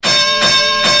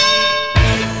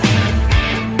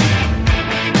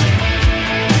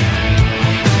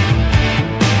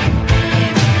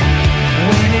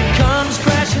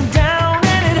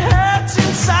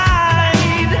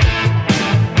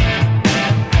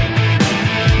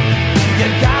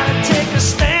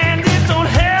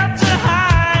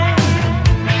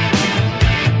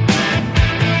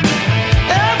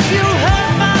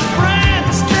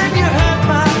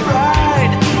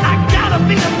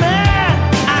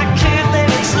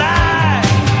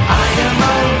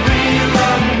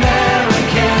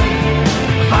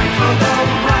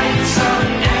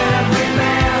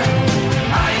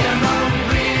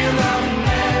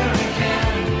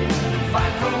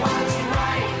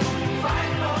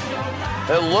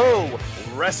Hello,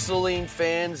 wrestling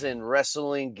fans and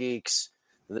wrestling geeks.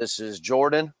 This is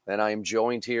Jordan, and I am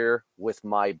joined here with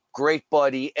my great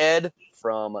buddy Ed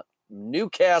from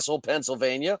Newcastle,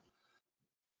 Pennsylvania.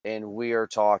 And we are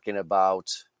talking about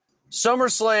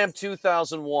SummerSlam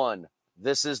 2001.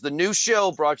 This is the new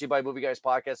show brought to you by Movie Guys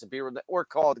Podcast and Beer Network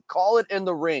called Call It in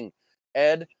the Ring.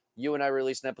 Ed, you and I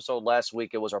released an episode last week.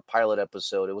 It was our pilot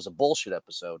episode. It was a bullshit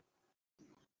episode.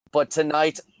 But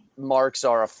tonight marks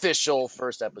our official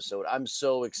first episode. I'm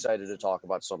so excited to talk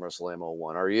about SummerSlam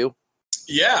 01. Are you?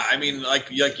 Yeah, I mean, like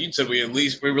you said, we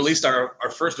released our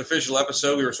first official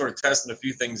episode. We were sort of testing a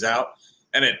few things out,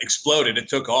 and it exploded. It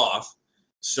took off.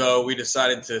 So we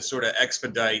decided to sort of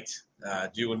expedite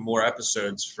doing more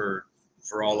episodes for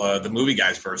all the movie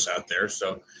guys first out there.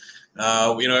 So,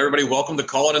 everybody, welcome to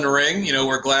Call It in the Ring.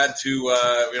 We're glad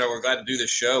to do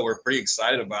this show. We're pretty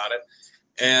excited about it.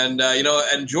 And,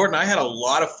 and Jordan, I had a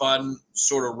lot of fun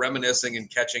sort of reminiscing and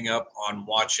catching up on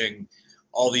rewatching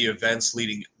all the events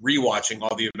leading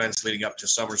up to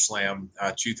SummerSlam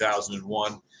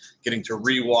 2001, getting to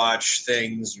rewatch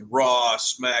things, Raw,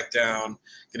 SmackDown,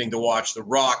 getting to watch The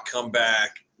Rock come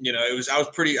back. I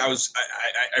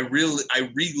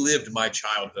relived my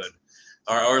childhood,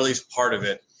 or at least part of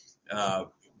it,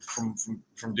 from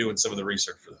doing some of the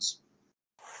research for this.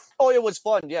 Oh, it was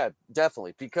fun. Yeah,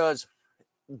 definitely. Because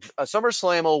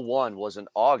SummerSlam 01 was in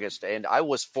August, and I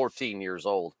was 14 years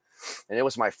old. And it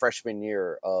was my freshman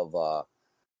year of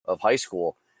high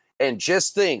school. And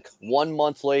just think, 1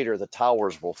 month later, the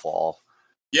towers will fall.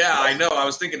 Yeah, I know. I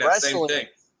was thinking that same thing.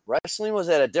 Wrestling was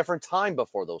at a different time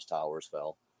before those towers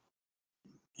fell.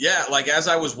 Yeah, like as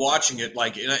I was watching it,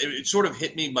 like it sort of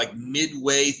hit me like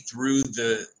midway through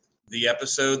the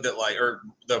episode or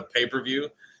the pay-per-view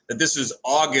that this is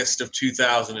August of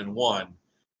 2001,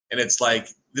 and it's like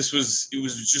it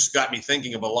was just got me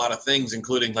thinking of a lot of things,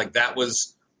 including like that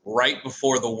was right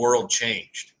before the world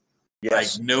changed.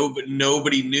 Yes. Like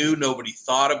nobody knew, nobody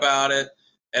thought about it.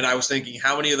 And I was thinking,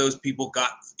 how many of those people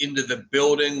got into the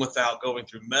building without going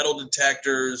through metal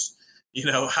detectors?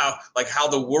 How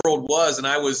the world was. And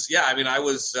you and I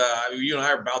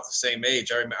are about the same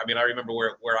age. I remember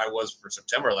where I was for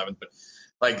September 11th, but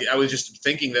like, I was just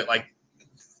thinking that like,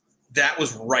 that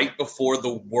was right before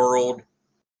the world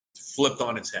flipped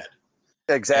on its head.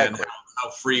 Exactly. And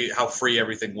how free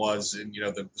everything was, and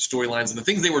the storylines and the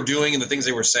things they were doing and the things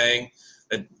they were saying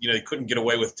that they couldn't get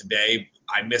away with today.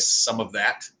 I miss some of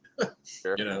that.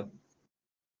 Sure.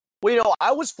 Well,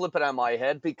 I was flipping on my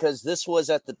head because this was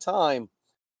at the time.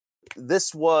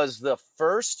 This was the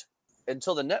first,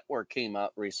 until the network came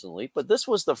out recently, but this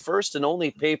was the first and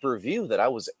only pay-per-view that I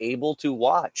was able to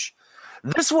watch.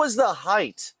 This was the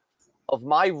height of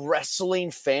my wrestling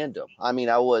fandom. I mean,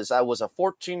 I was a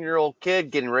 14-year-old kid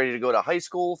getting ready to go to high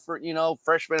school for,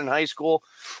 freshman in high school.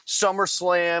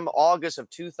 SummerSlam, August of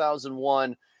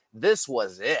 2001. This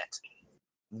was it.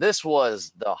 This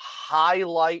was the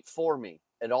highlight for me,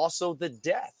 and also the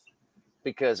death,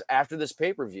 because after this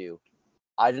pay-per-view,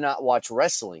 I did not watch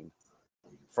wrestling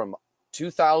from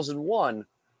 2001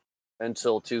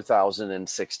 until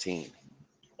 2016.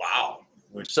 Wow.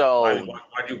 So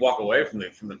why'd you walk away from the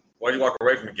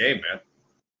game, man?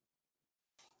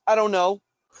 I don't know.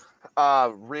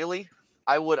 Really,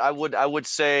 I would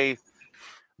say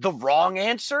the wrong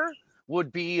answer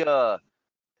would be I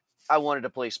wanted to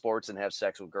play sports and have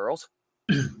sex with girls,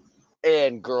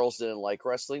 and girls didn't like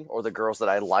wrestling, or the girls that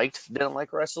I liked didn't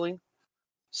like wrestling.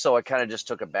 So I kind of just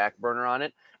took a back burner on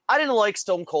it. I didn't like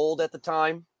Stone Cold at the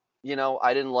time.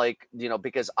 I didn't like,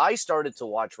 because I started to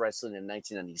watch wrestling in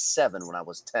 1997 when I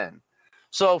was 10.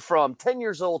 So from 10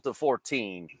 years old to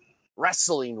 14,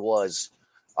 wrestling was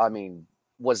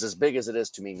as big as it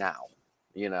is to me now,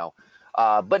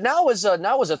 But now as a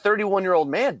 31-year-old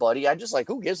man, buddy, I just like,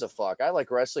 who gives a fuck? I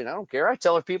like wrestling. I don't care. I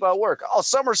tell people at work,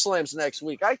 SummerSlam's next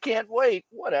week. I can't wait.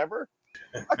 Whatever.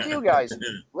 Fuck you guys.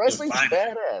 Wrestling's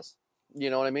badass.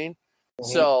 You know what I mean?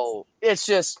 Mm-hmm. So it's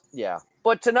just, yeah.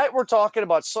 But tonight we're talking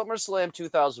about SummerSlam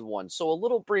 2001. So a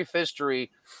little brief history,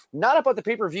 not about the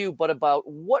pay-per-view, but about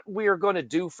what we are going to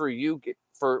do for you,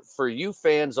 for you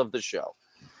fans of the show.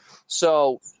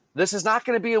 So this is not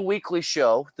going to be a weekly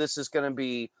show. This is going to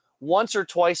be once or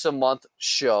twice a month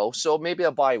show. So maybe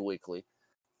a bi-weekly.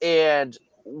 And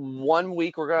 1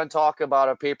 week we're going to talk about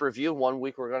a pay-per-view. 1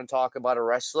 week we're going to talk about a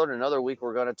wrestler. And another week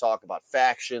we're going to talk about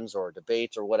factions or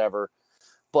debates or whatever.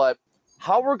 But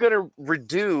how we're going to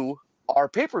redo our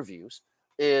pay-per-views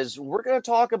is we're going to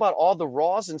talk about all the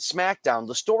Raws and SmackDown,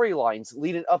 the storylines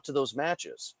leading up to those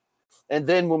matches. And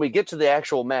then when we get to the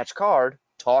actual match card,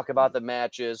 talk about the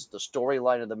matches, the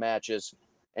storyline of the matches,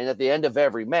 And at the end of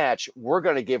every match, we're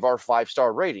going to give our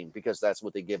 5-star rating because that's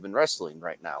what they give in wrestling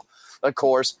right now. Of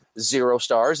course, 0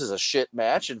 stars is a shit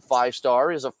match and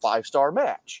 5-star is a 5-star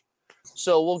match.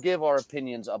 So we'll give our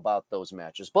opinions about those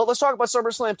matches. But let's talk about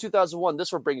SummerSlam 2001.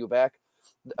 This will bring you back.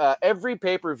 Every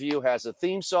pay-per-view has a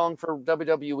theme song for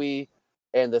WWE,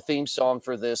 and the theme song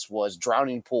for this was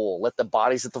Drowning Pool, Let the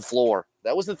Bodies Hit the Floor.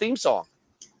 That was the theme song.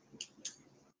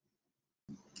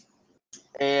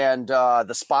 And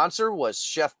the sponsor was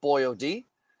Chef Boyardee.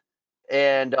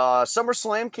 And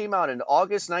SummerSlam came out on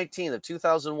August 19th of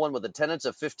 2001 with attendance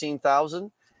of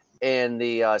 15,000 in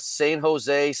the San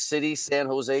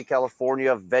Jose,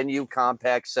 California Venue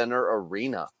Compact Center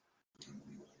Arena.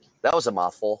 That was a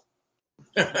mouthful.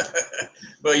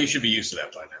 Well, you should be used to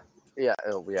that by now.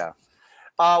 Yeah.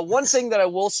 One thing that I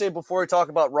will say before we talk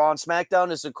about Raw and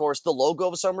SmackDown is, of course, the logo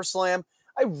of SummerSlam.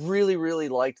 I really, really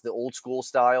liked the old school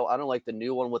style. I don't like the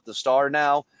new one with the star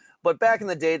now. But back in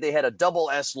the day, they had a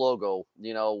double S logo,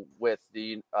 with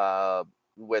the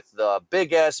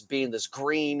big S being this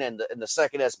green and the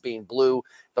second S being blue.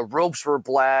 The ropes were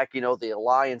black. The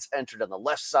Alliance entered on the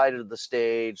left side of the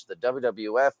stage. The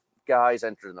WWF guys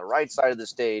entered on the right side of the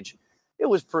stage. It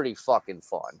was pretty fucking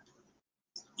fun.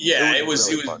 Yeah, it was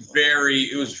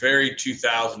very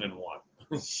 2001.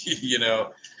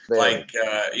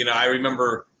 I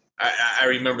remember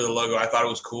the logo. I thought it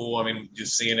was cool. I mean,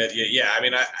 just seeing it. Yeah. I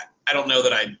mean, I don't know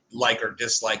that I like or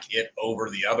dislike it over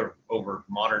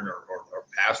modern or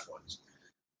past ones,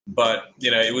 but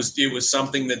it was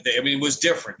something that it was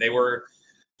different.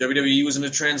 WWE was in a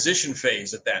transition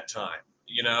phase at that time,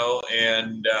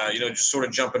 and just sort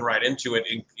of jumping right into it,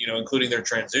 including their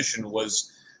transition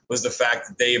was the fact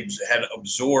that they had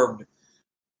absorbed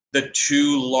the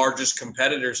 2 largest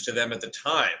competitors to them at the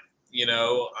time.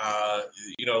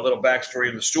 A little backstory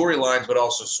of the storylines, but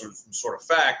also sort of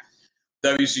fact.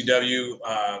 WCW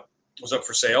was up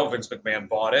for sale. Vince McMahon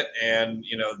bought it, and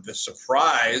the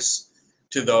surprise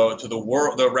to the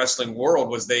world, the wrestling world,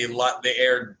 was they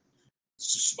aired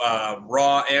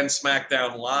Raw and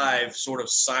SmackDown live sort of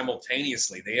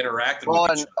simultaneously. They interacted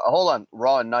with each other.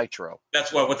 Raw and Nitro.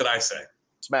 That's what did I say?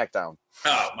 SmackDown.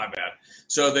 Oh, my bad.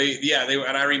 So they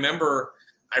and I remember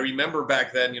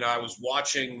back then, I was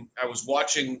watching,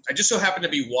 I just so happened to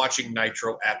be watching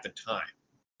Nitro at the time,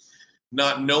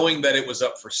 not knowing that it was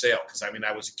up for sale. Cause I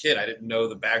was a kid. I didn't know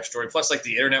the backstory. Plus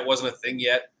the internet wasn't a thing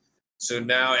yet. So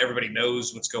now everybody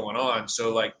knows what's going on.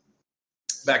 So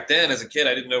back then as a kid,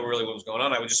 I didn't know really what was going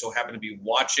on. I would just so happen to be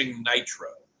watching Nitro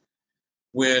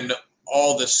when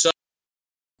all of a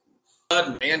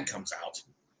sudden man comes out.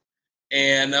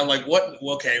 And I'm like, what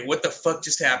the fuck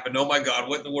just happened? Oh my God,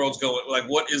 what in the world's going,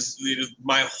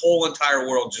 my whole entire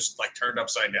world just turned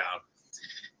upside down.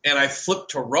 And I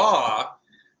flipped to Raw,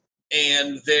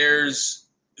 and there's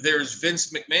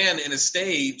Vince McMahon in a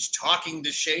stage talking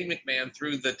to Shane McMahon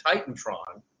through the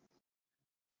Titantron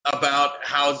about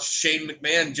how Shane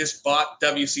McMahon just bought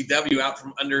WCW out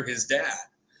from under his dad,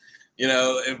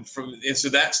 and so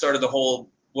that started the whole,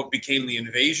 what became the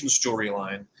Invasion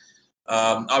storyline.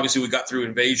 Obviously, we got through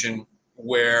Invasion,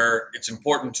 where it's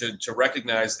important to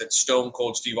recognize that Stone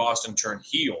Cold Steve Austin turned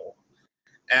heel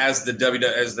as the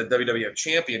WWF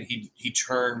champion. He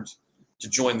turned to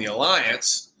join the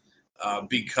Alliance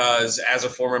because, as a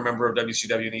former member of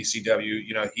WCW and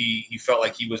ECW, he felt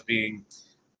like he was being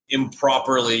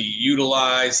improperly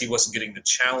utilized. He wasn't getting the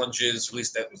challenges. At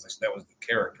least that was the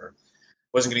character.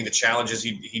 Wasn't getting the challenges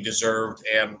he deserved,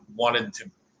 and wanted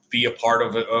to be a part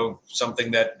of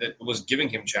something that was giving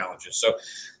him challenges. So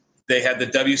they had the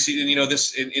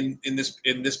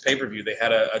in this pay-per-view, they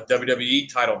had a WWE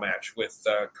title match with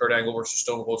Kurt Angle versus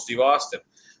Stone Cold Steve Austin,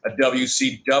 a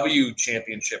WCW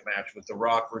championship match with The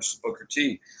Rock versus Booker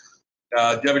T,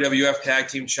 WWF tag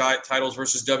team titles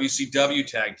versus WCW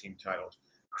tag team titles,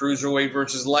 Cruiserweight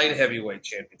versus Light Heavyweight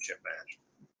championship match.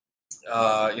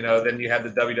 Then you had the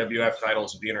WWF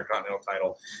titles, the Intercontinental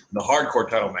title, and the Hardcore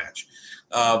title match.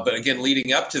 But again,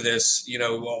 leading up to this,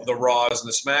 the Raws and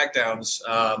the SmackDowns,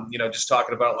 just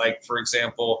talking about, for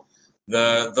example,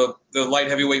 the Light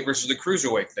Heavyweight versus the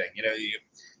Cruiserweight thing.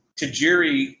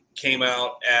 Tajiri came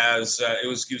out as it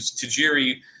was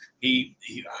Tajiri.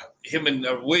 Him and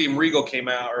William Regal came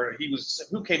out, or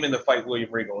who came in to fight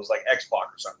William Regal? It was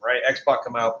X-Pac or something, right? X-Pac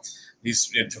come out. He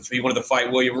wanted to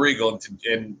fight William Regal,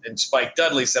 and Spike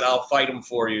Dudley said, "I'll fight him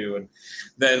for you." And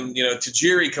then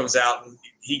Tajiri comes out, and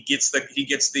he gets the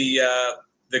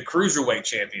Cruiserweight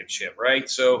championship, right?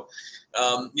 So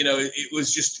it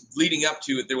was just leading up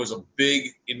to it. There was a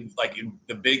big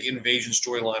the big Invasion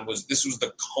storyline was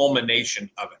the culmination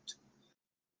of it.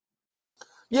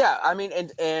 Yeah, I mean,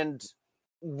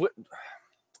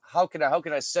 how can I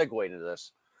segue into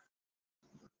this?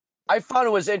 I found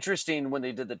it was interesting when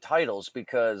they did the titles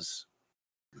because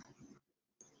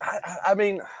I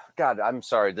mean, God, I'm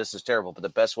sorry, this is terrible, but the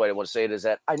best way I want to say it is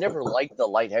that I never liked the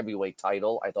light heavyweight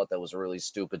title. I thought that was a really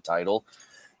stupid title.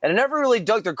 And I never really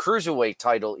dug the cruiserweight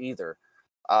title either.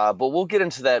 But we'll get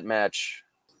into that match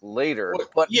later.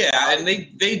 But yeah, and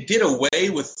they did away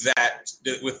with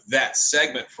that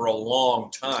segment for a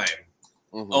long time,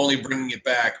 only bringing it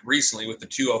back recently with the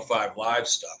 205 Live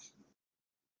stuff.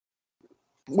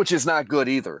 Which is not good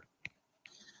either.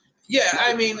 Yeah,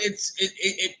 I mean,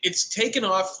 it's taken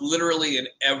off literally in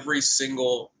every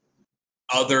single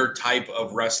other type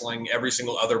of wrestling, every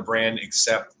single other brand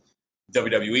except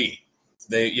WWE.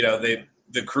 The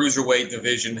cruiserweight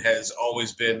division has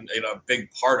always been a big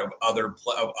part of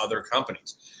other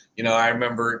companies. I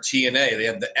remember TNA; they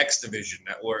had the X division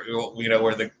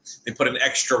where they put an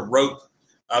extra rope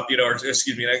up.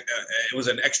 It was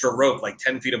an extra rope like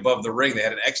 10 feet above the ring. They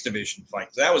had an X division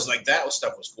fight. So that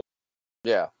stuff was cool.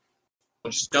 Yeah.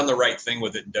 Just done the right thing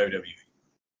with it in WWE.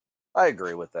 I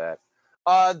agree with that.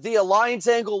 The alliance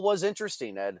angle was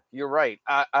interesting, Ed. You're right.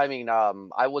 I mean,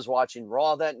 I was watching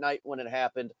Raw that night when it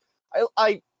happened.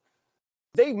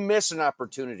 They missed an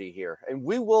opportunity here, and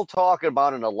we will talk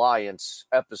about an alliance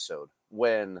episode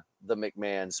when the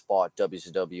McMahons bought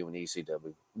WCW and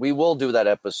ECW. We will do that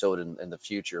episode in the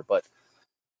future, but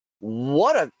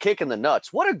what a kick in the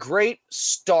nuts. What a great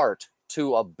start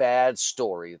to a bad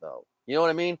story, though. You know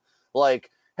what I mean?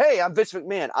 Like, hey, I'm Vince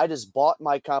McMahon. I just bought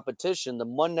my competition. The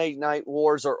Monday Night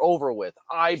Wars are over with.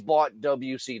 I bought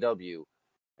WCW.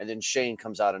 And then Shane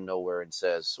comes out of nowhere and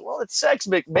says, well, it says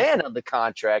McMahon on the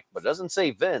contract, but it doesn't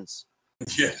say Vince.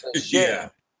 Yeah. Yeah.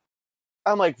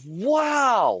 I'm like,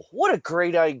 wow, what a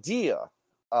great idea.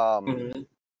 And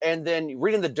then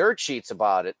reading the dirt sheets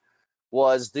about it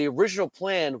was the original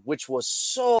plan, which was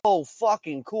so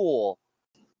fucking cool,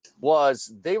 was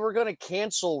they were going to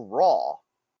cancel Raw.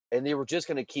 And they were just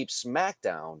going to keep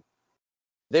SmackDown.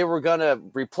 They were going to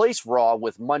replace Raw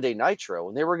with Monday Nitro.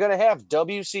 And they were going to have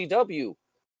WCW.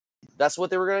 That's what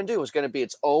they were going to do. It was going to be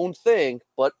its own thing,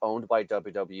 but owned by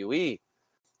WWE.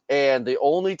 And the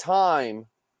only time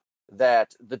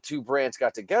that the two brands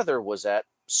got together was at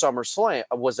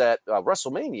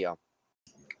WrestleMania.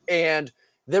 And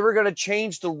they were going to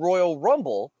change the Royal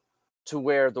Rumble to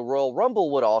where the Royal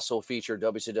Rumble would also feature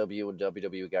WCW and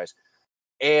WWE guys.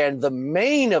 And the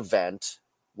main event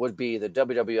would be the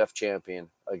WWF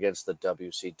champion against the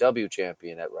WCW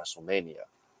champion at WrestleMania.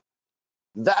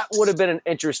 That would have been an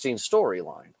interesting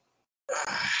storyline.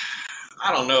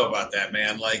 I don't know about that,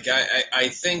 man. Like, I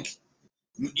think,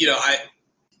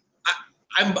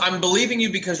 I'm believing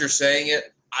you because you're saying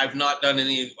it. I've not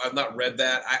read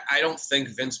that. I don't think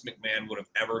Vince McMahon would have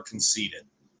ever conceded.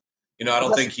 I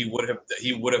don't think he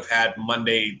would have had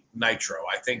Monday Nitro.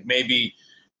 I think maybe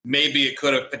it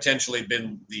could have potentially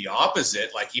been the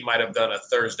opposite. Like he might have done a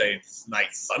Thursday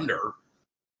Night Thunder,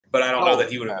 but I don't know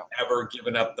that he would have ever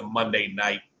given up the Monday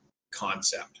night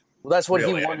concept. Well, that's what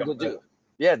he wanted to do.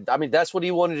 Yeah, I mean, that's what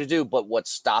he wanted to do. But what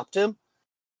stopped him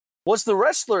was the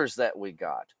wrestlers that we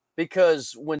got.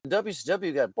 Because when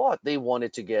WCW got bought, they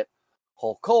wanted to get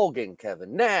Hulk Hogan,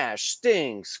 Kevin Nash,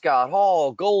 Sting, Scott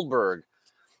Hall, Goldberg.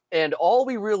 And all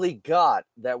we really got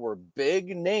that were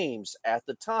big names at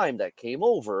the time that came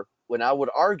over, when I would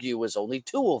argue was only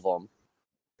two of them,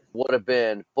 would have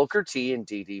been Booker T and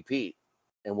DDP.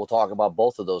 And we'll talk about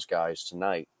both of those guys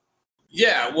tonight.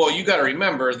 Yeah, well, you got to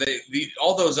remember,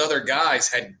 all those other guys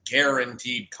had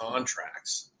guaranteed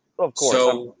contracts. Of course.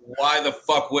 So why the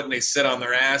fuck wouldn't they sit on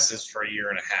their asses for a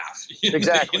year and a half?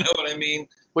 Exactly. You know what I mean?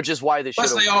 Which is why they should have.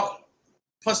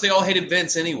 Plus, they all hated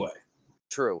Vince anyway.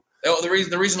 True.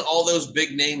 The reason all those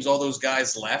big names, all those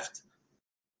guys left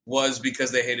was because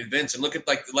they hated Vince. And look at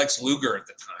like Lex Luger at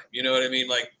the time. You know what I mean?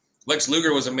 Like Lex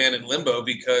Luger was a man in limbo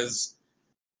because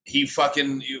he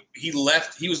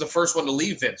left. He was the first one to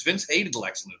leave Vince. Vince hated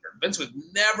Lex Luger. Vince was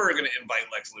never going to invite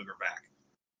Lex Luger back.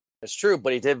 It's true,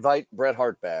 but he did invite Bret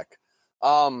Hart back.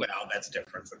 Well, that's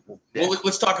different. Well,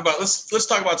 let's talk about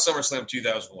SummerSlam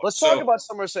 2001. Let's talk about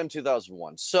SummerSlam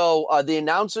 2001. So the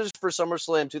announcers for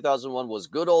SummerSlam 2001 was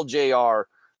good old JR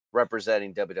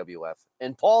representing WWF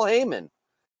and Paul Heyman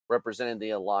representing the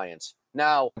Alliance.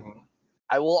 Now,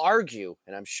 I will argue,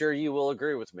 and I'm sure you will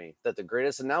agree with me, that the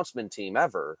greatest announcement team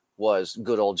ever was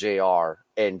good old JR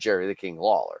and Jerry the King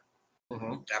Lawler.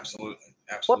 Absolutely.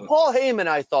 But Paul Heyman,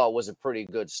 I thought, was a pretty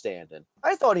good stand-in.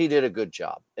 I thought he did a good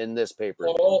job in this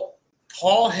pay-per-view.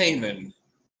 Paul Heyman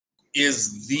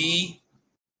is the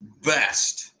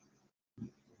best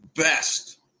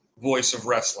voice of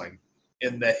wrestling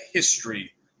in the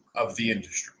history of the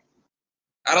industry.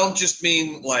 I don't just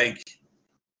mean like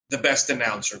the best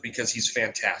announcer because he's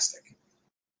fantastic.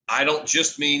 I don't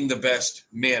just mean the best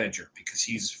manager because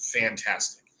he's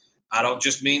fantastic. I don't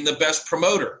just mean the best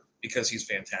promoter because he's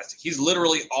fantastic. He's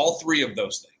literally all three of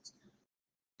those things.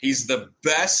 He's the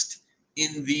best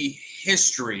in the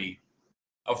history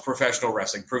of professional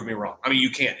wrestling. Prove me wrong. I mean, you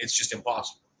can't. It's just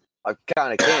impossible. I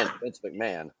kind of can. Vince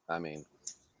McMahon. I mean,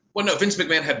 well, no. Vince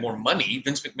McMahon had more money.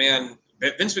 Vince McMahon's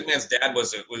dad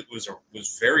was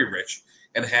very rich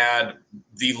and had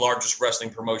the largest wrestling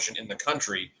promotion in the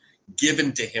country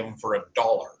given to him for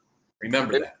 $1.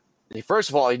 Remember that. First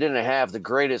of all, he didn't have the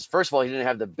greatest. First of all, he didn't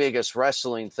have the biggest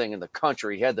wrestling thing in the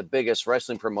country. He had the biggest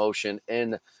wrestling promotion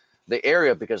in the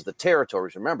area because the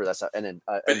territories. Remember that's how, and then.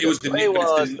 But it was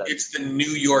it's the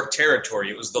New York territory.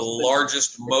 It was the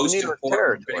largest, most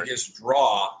important, biggest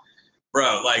draw,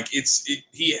 bro. Like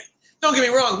he. Don't get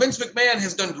me wrong. Vince McMahon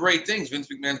has done great things. Vince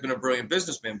McMahon's been a brilliant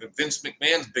businessman, but Vince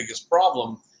McMahon's biggest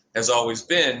problem has always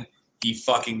been he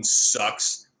fucking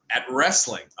sucks at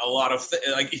wrestling. A lot of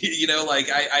he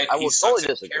sucks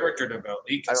at character development.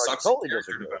 He sucks at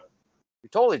character development. You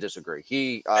totally disagree.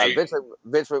 Vince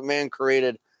McMahon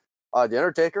created The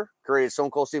Undertaker, created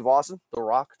Stone Cold Steve Austin, The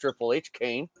Rock, Triple H,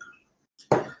 Kane.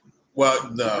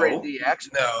 Well, no.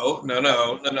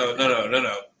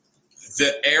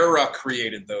 The era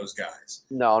created those guys.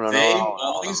 No.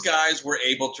 These guys were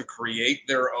able to create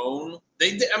their own.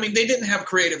 They didn't have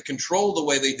creative control the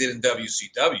way they did in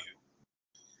WCW.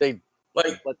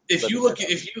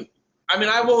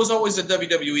 I was always a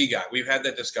WWE guy. We've had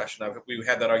that discussion. We've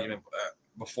had that argument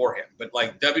beforehand. But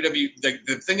like WWE,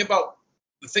 the thing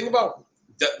about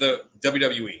the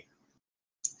WWE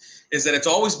is that it's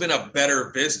always been a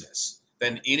better business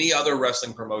than any other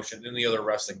wrestling promotion, any other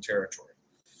wrestling territory.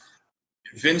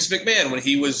 Vince McMahon, when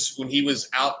he was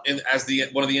out as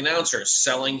one of the announcers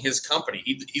selling his company,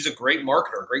 he's a great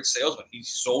marketer, a great salesman. He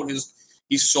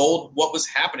sold what was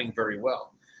happening very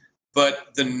well. But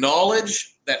the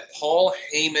knowledge that Paul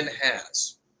Heyman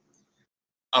has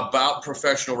about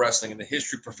professional wrestling and the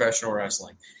history of professional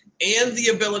wrestling, and the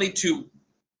ability to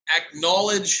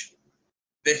acknowledge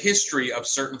the history of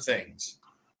certain things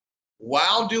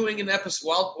while doing an episode,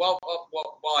 while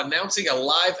announcing a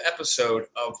live episode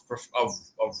of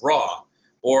Raw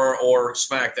or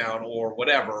SmackDown or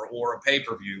whatever, or a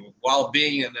pay-per-view, while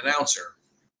being an announcer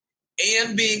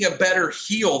and being a better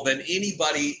heel than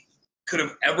anybody could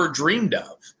have ever dreamed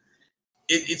of.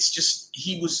 It's just,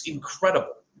 he was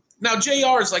incredible. Now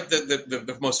JR is like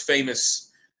the most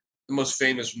famous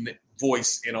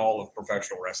voice in all of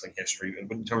professional wrestling history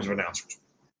in terms of announcers.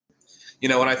 You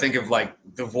know, when I think of like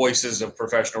the voices of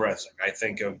professional wrestling, I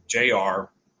think of JR,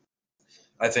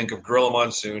 I think of Gorilla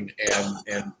Monsoon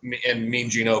and Mean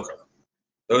Gene Okerlund.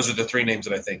 Those are the three names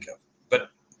that I think of. But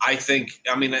I think,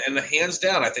 and hands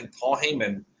down, I think Paul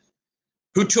Heyman,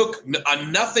 who took a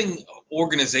nothing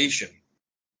organization,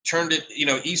 turned it,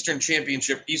 Eastern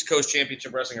Championship, East Coast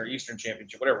Championship Wrestling, or Eastern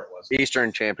Championship, whatever it was.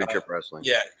 Eastern Championship Wrestling.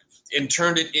 Yeah, and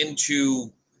turned it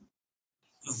into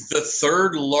the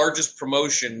third largest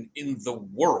promotion in the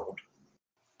world,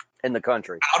 in the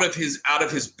country, out of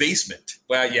his basement.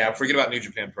 Well, yeah, forget about New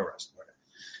Japan Pro Wrestling.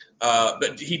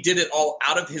 But he did it all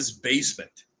out of his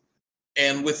basement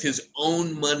and with his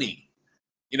own money.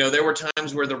 There were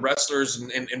times where the wrestlers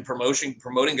and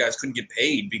promoting guys couldn't get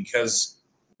paid because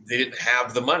they didn't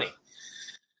have the money.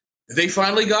 They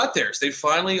finally got theirs. They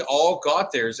finally all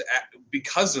got theirs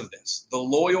because of this. The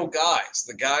loyal guys,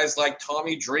 the guys like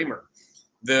Tommy Dreamer,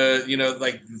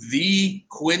 the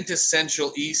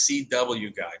quintessential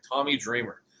ECW guy, Tommy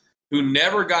Dreamer, who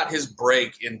never got his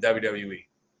break in WWE,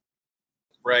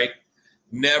 right?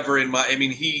 Never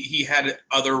he had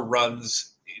other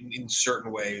runs in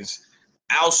certain ways.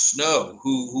 Al Snow,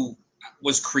 who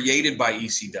was created by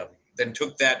ECW, then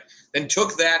took that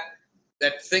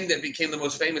thing that became the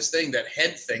most famous thing, that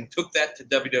head thing, took that to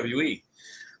WWE.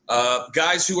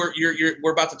 Guys who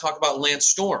we're about to talk about Lance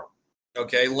Storm.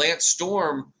 Okay, Lance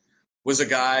Storm was a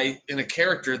guy and a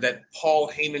character that Paul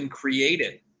Heyman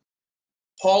created.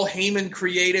 Paul Heyman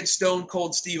created Stone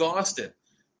Cold Steve Austin.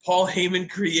 Paul Heyman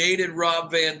created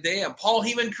Rob Van Dam. Paul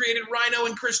Heyman created Rhino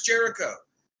and Chris Jericho.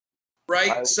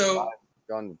 Right? I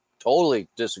totally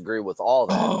disagree with all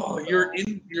that. Oh, you're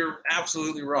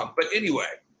absolutely wrong. But anyway.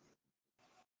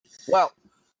 Well,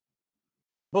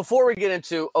 before we get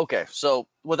into, so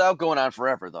without going on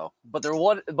forever though, but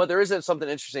there isn't something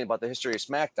interesting about the history of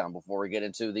SmackDown before we get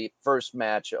into the first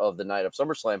match of the night of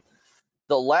SummerSlam.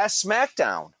 The last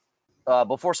SmackDown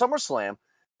before SummerSlam,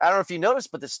 I don't know if you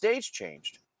noticed, but the stage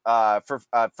changed.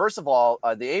 First of all,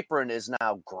 the apron is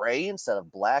now gray instead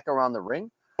of black around the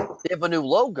ring. They have a new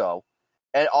logo,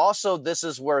 And also, this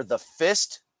is where the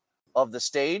fist of the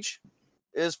stage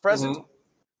is present. Mhm.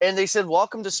 And they said,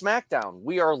 "Welcome to SmackDown.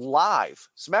 We are live."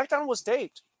 SmackDown was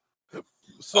taped.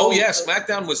 So,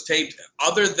 SmackDown was taped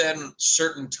other than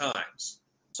certain times.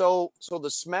 So the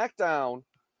SmackDown,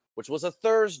 which was a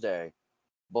Thursday,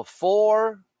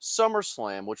 before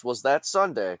SummerSlam, which was that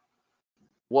Sunday,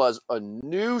 was a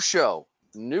new show,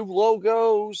 new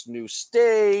logos, new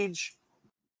stage,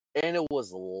 and it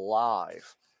was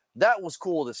live. That was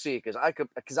cool to see because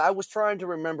I was trying to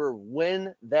remember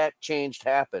when that change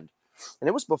happened, and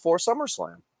it was before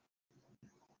SummerSlam.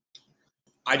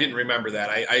 I didn't remember that.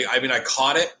 I mean, I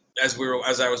caught it as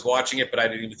I was watching it, but I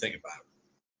didn't even think about it.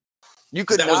 You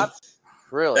could not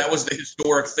really. That was the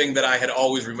historic thing that I had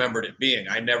always remembered it being.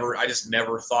 I just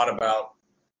never thought about.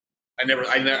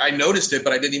 I noticed it,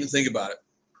 but I didn't even think about it.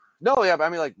 No, yeah, but I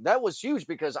mean, like, that was huge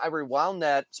because I rewound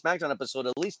that SmackDown episode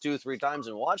at least 2-3 times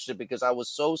and watched it because I was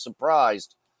so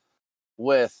surprised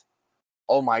with,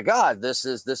 oh my God, this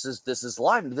is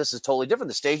live. This is totally different.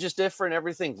 The stage is different,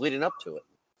 everything leading up to it.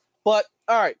 But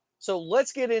all right, so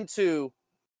let's get into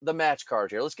the match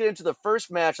card here. Let's get into the first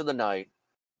match of the night.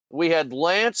 We had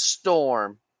Lance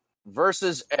Storm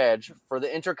versus Edge for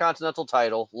the Intercontinental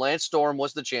title. Lance Storm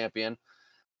was the champion.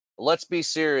 Let's be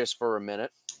serious for a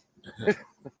minute.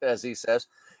 As he says,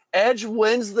 Edge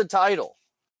wins the title.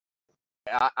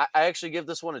 I actually give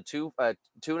this one a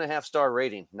 2.5 star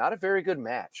rating. Not a very good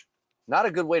match. Not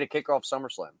a good way to kick off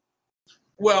SummerSlam.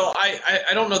 Well, I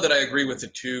don't know that I agree with the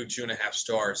 2.5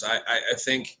 stars. I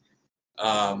think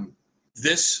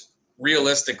this,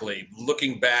 realistically,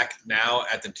 looking back now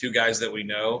at the two guys that we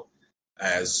know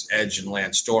as Edge and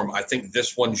Lance Storm, I think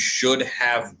this one should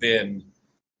have been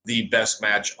the best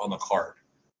match on the card.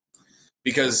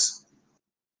 Because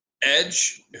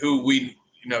Edge,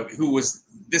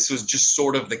 this was just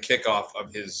sort of the kickoff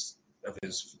of his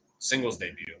singles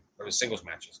debut, or his singles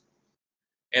matches.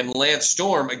 And Lance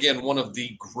Storm, again, one of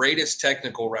the greatest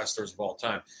technical wrestlers of all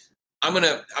time. I'm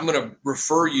gonna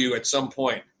refer you at some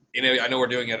point. I know we're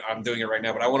doing it. I'm doing it right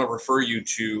now, but I want to refer you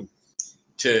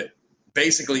to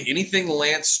basically anything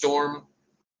Lance Storm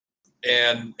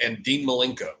and Dean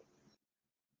Malenko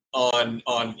on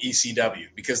ECW,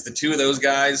 because the two of those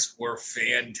guys were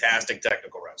fantastic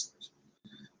technical wrestlers.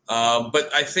 But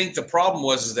I think the problem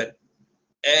was that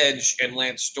Edge and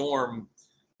Lance Storm,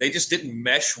 they just didn't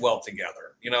mesh well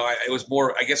together. It was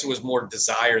more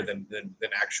desire than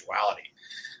actuality.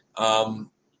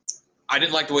 I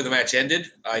didn't like the way the match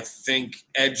ended. I think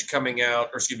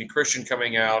Christian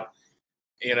coming out,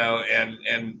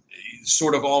 and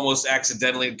sort of almost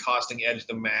accidentally costing Edge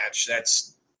the match.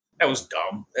 That was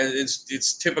dumb.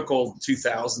 It's typical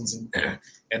 2000s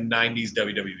and 90s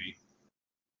WWE.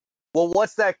 Well,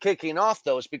 what's that kicking off,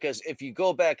 though, is because if you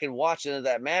go back and watch into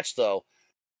that match, though,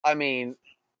 I mean,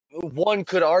 one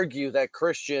could argue that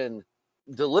Christian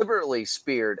deliberately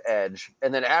speared Edge.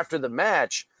 And then after the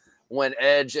match, when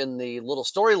Edge in the little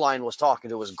storyline was talking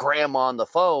to his grandma on the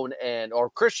phone, or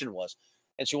Christian was,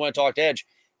 and she wanted to talk to Edge,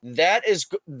 that is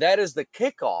the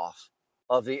kickoff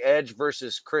of the Edge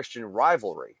versus Christian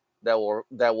rivalry that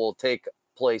will take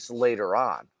place later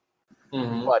on.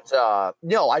 Mm-hmm. But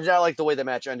no, I did not like the way the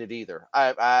match ended either.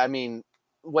 I mean,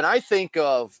 when I think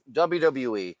of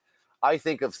WWE, I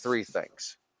think of three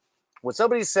things. When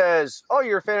somebody says, "Oh,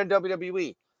 you're a fan of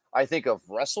WWE," I think of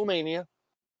WrestleMania,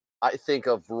 I think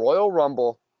of Royal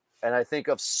Rumble, and I think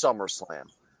of SummerSlam.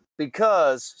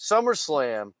 Because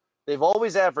SummerSlam, they've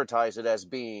always advertised it as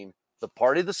being the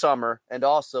party of the summer and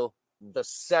also the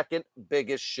second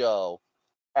biggest show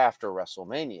after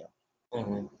WrestleMania.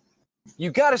 Mm-hmm.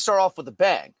 You got to start off with a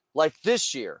bang. Like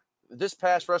this year, this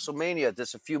past WrestleMania,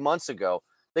 just a few months ago,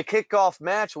 the kickoff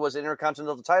match was an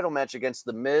Intercontinental title match against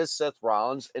The Miz, Seth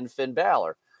Rollins, and Finn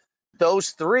Balor.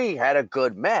 Those three had a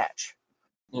good match.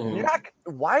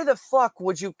 Mm-hmm. Why the fuck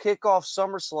would you kick off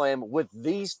SummerSlam with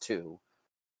these two?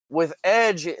 With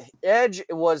Edge, Edge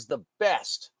was the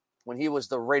best when he was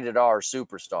the rated R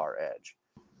superstar Edge.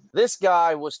 This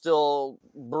guy was still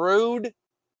Brood,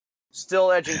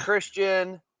 still Edge and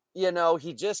Christian.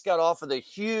 He just got off of the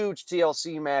huge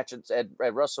TLC match at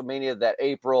WrestleMania that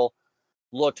April.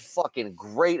 Looked fucking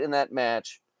great in that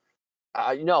match.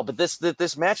 But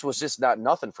this match was just not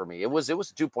nothing for me. It was a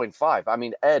 2.5. I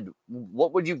mean, Ed,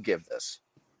 what would you give this?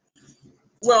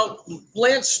 Well,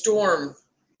 Lance Storm,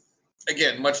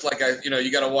 again, much like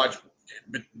you got to watch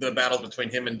the battles between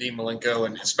him and Dean Malenko,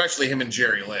 and especially him and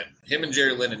Jerry Lynn. Him and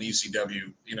Jerry Lynn in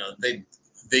ECW,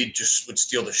 they just would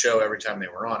steal the show every time they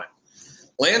were on it.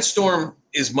 Lance Storm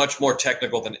is much more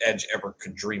technical than Edge ever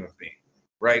could dream of being,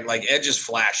 right? Like, Edge is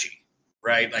flashy,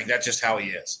 right? Like, that's just how he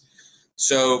is.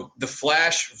 So the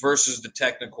flash versus the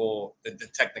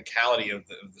technicality of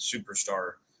the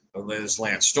superstar of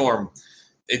Lance Storm,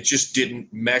 it just didn't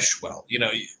mesh well.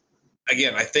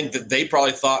 Again, I think that they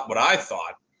probably thought what I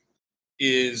thought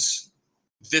is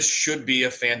this should be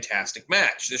a fantastic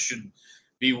match. This should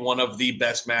be one of the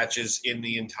best matches on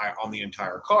the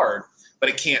entire card, but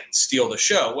it can't steal the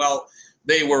show. Well,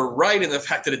 they were right in the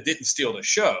fact that it didn't steal the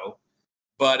show,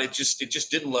 but it just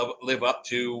didn't live up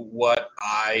to what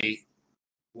I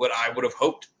would have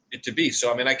hoped it to be. So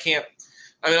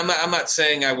I'm not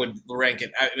saying I would rank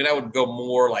it. I would go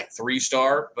more like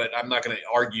 3-star, but I'm not going to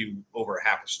argue over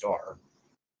half a star.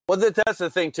 Well, that's the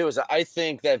thing too, is I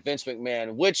think that Vince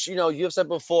McMahon, which you've said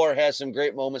before, has some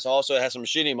great moments, also has some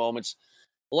shitty moments.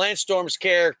 Lance Storm's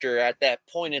character at that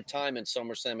point in time in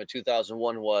SummerSlam in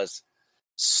 2001 was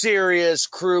serious,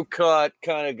 crew cut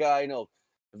kind of guy.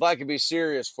 If I could be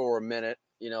serious for a minute,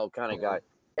 kind of guy.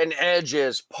 And Edge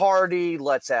is party,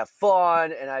 let's have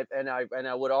fun, and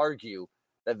I would argue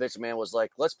that Vince McMahon was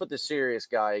like, let's put the serious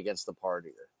guy against the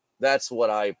partier. That's what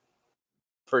I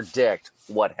predict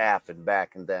what happened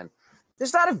back and then.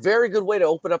 It's not a very good way to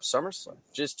open up SummerSlam.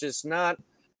 Just not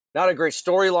a great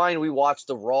storyline. We watched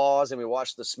the Raws and we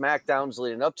watched the SmackDowns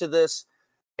leading up to this,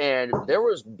 and there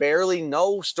was barely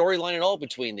no storyline at all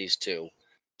between these two.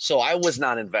 So I was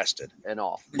not invested at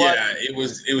all. But, yeah, it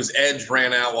was Edge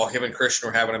ran out while him and Christian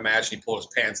were having a match, and he pulled his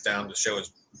pants down to show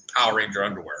his Power Ranger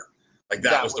underwear. Like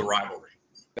that was the rivalry.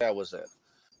 That was it.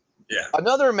 Yeah.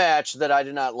 Another match that I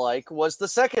did not like was the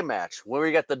second match, where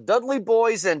we got the Dudley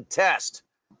Boys and Test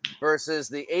versus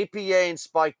the APA and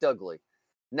Spike Dudley.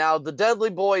 Now, the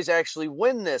Dudley Boys actually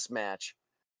win this match,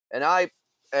 and I'd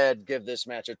give this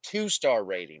match a 2-star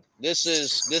rating. This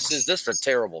is just a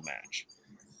terrible match.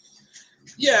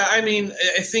 Yeah, I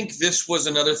think this was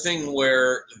another thing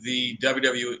where the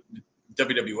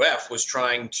WWF was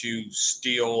trying to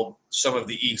steal some of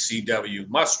the ECW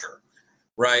muster,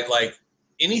 right? Like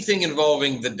anything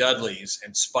involving the Dudleys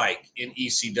and Spike in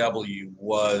ECW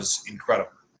was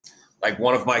incredible. Like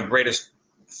one of my greatest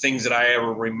things that I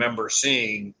ever remember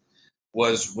seeing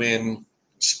was when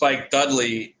Spike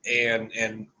Dudley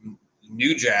and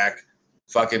New Jack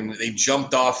they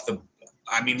jumped off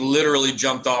literally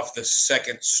jumped off the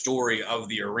second story of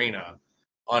the arena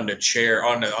on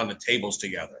the tables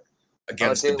together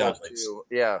against the Dudleys.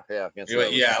 Yeah.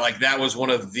 Yeah, like that was one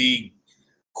of the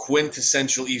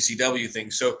quintessential ECW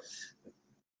things. So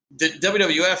the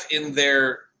WWF, in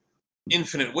their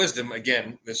infinite wisdom,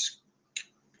 again, this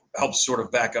helps sort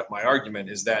of back up my argument,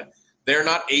 is that they're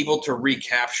not able to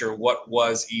recapture what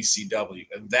was ECW.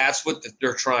 And that's what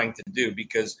they're trying to do,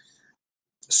 because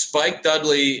Spike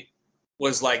Dudley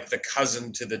was like the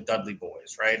cousin to the Dudley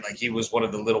Boys, right? Like he was one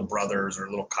of the little brothers or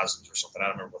little cousins or something. I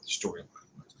don't remember what the story was.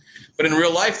 But in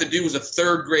real life, the dude was a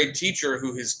 3rd grade teacher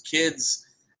who his kids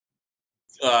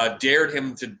dared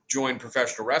him to join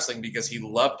professional wrestling because he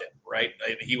loved it, right?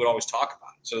 He would always talk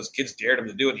about it. So his kids dared him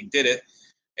to do it. He did it.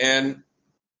 And,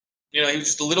 he was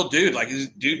just a little dude. Like, he's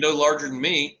a dude no larger than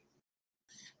me.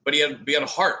 But he had a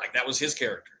heart. Like, that was his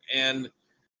character. And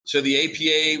so the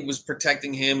APA was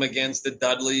protecting him against the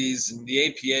Dudleys. And the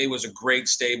APA was a great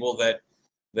stable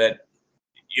that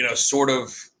sort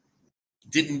of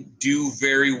didn't do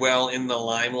very well in the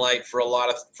limelight for a lot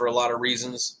of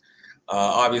reasons.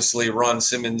 Obviously, Ron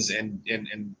Simmons and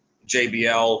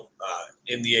JBL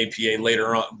in the APA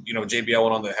later on. JBL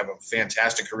went on to have a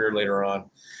fantastic career later on.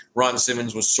 Ron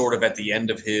Simmons was sort of at the end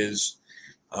of his,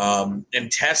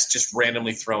 and Test just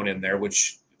randomly thrown in there,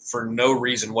 which for no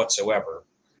reason whatsoever.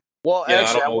 Well,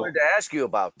 actually, I wanted to ask you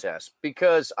about Test,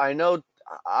 because I know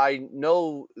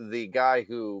the guy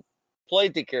who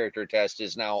played the character Test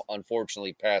is now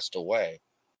unfortunately passed away.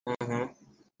 Mm-hmm.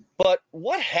 But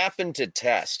what happened to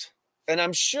Test? And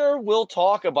I'm sure we'll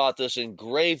talk about this in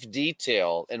grave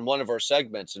detail in one of our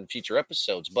segments in future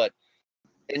episodes. But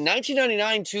in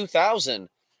 1999-2000,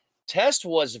 Test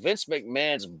was Vince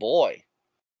McMahon's boy.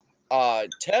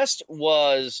 Test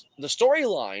was the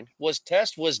storyline was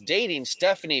Test was dating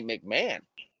Stephanie McMahon,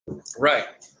 right?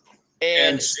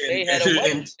 And they had a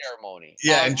wedding ceremony.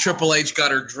 Yeah, and Triple H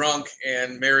got her drunk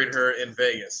and married her in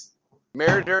Vegas.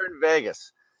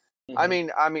 Mm-hmm.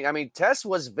 I mean, Test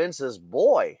was Vince's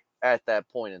boy at that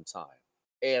point in time,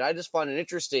 and I just find it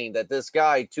interesting that this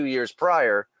guy 2 years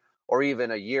prior, or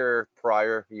even a year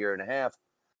prior, year and a half,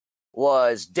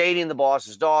 was dating the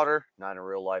boss's daughter, not in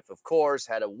real life, of course,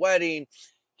 had a wedding.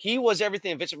 He was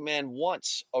everything Vince McMahon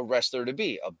wants a wrestler to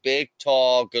be, a big,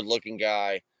 tall, good-looking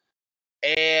guy.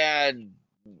 And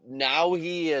now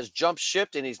he has jumped ship,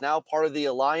 and he's now part of the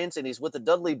Alliance, and he's with the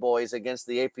Dudley Boys against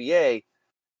the APA,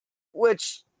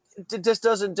 which it just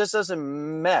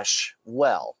doesn't mesh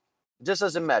well. It just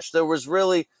doesn't mesh. There was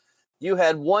really, you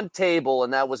had one table,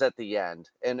 and that was at the end.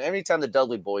 And anytime the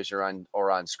Dudley Boys are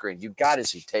on screen, you got to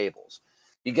see tables.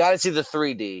 You got to see the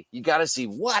 3D. You got to see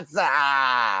what's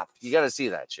up. You got to see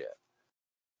that shit.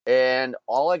 And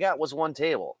all I got was one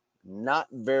table. Not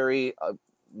very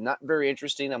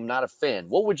interesting. I'm not a fan.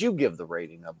 What would you give the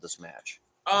rating of this match?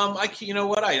 You know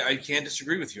what? I can't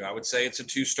disagree with you. I would say it's a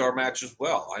 2-star match as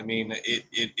well. I mean,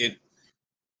 it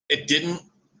didn't.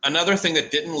 Another thing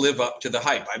that didn't live up to the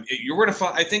hype.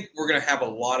 I think we're gonna have a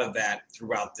lot of that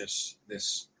throughout this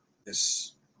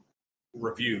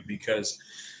review, because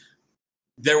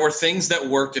there were things that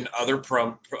worked in other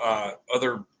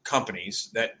companies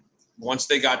that once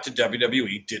they got to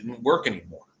WWE didn't work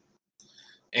anymore.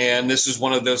 And this is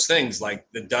one of those things. Like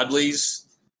the Dudleys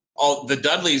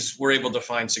were able to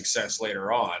find success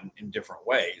later on in different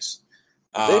ways.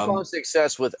 They found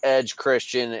success with Edge,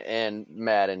 Christian, and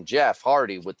Matt and Jeff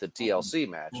Hardy with the TLC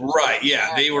matches. Right,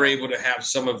 yeah. They were able to have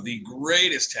some of the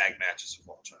greatest tag matches of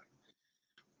all time.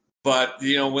 But,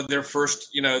 with their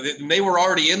first, they were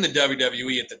already in the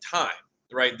WWE at the time,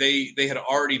 right? They had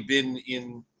already been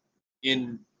in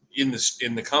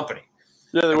the company.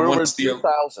 Yeah, they were in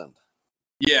 2000.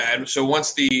 Yeah, and so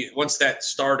once that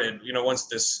started, once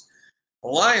this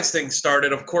Alliance thing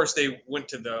started, of course they went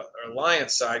to the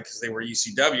Alliance side because they were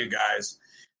ECW guys,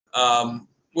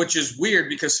 which is weird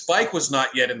because Spike was not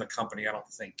yet in the company, I don't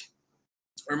think,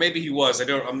 or maybe he was. I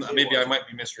might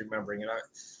be misremembering it.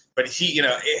 But he,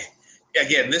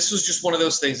 again, this was just one of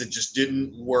those things that just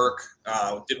didn't work.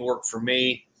 Didn't work for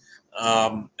me,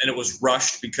 and it was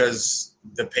rushed because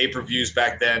the pay-per-views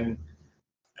back then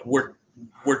were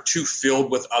too filled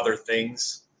with other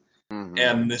things. Mm-hmm.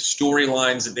 And the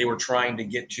storylines that they were trying to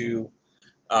get to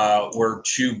were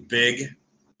too big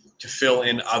to fill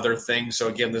in other things. So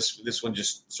again, this one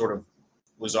just sort of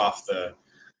was off the,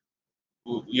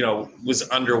 was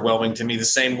underwhelming to me. The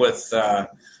same with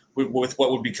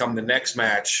what would become the next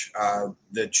match,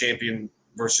 the champion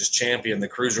versus champion, the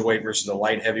cruiserweight versus the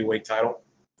light heavyweight title.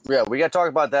 Yeah, we got to talk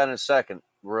about that in a second,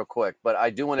 real quick. But I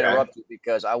do want to interrupt you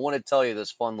because I want to tell you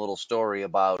this fun little story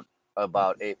about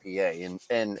APA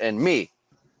and me.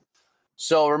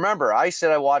 So remember, I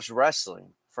said I watched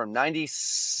wrestling from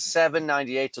 97,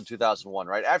 98 to 2001,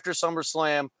 right? After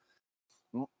SummerSlam,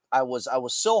 I was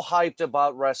so hyped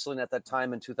about wrestling at that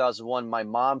time in 2001. My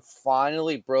mom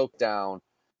finally broke down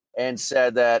and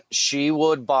said that she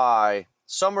would buy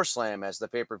SummerSlam as the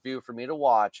pay-per-view for me to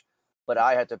watch, but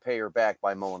I had to pay her back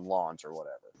by mowing lawns or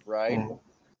whatever, right? Mm-hmm.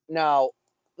 Now,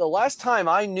 the last time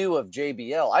I knew of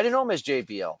JBL, I didn't know him as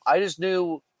JBL. I just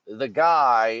knew the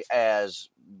guy as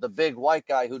the big white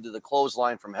guy who did the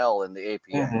clothesline from hell in the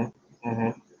APA. Mm-hmm.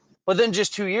 Mm-hmm. But then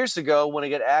just 2 years ago, when I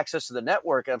get access to the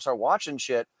network and I start watching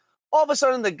shit, all of a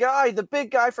sudden the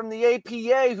big guy from the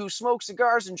APA who smoked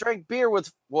cigars and drank beer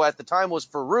with, well, at the time was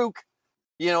Farouk,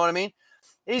 you know what I mean?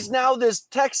 He's now this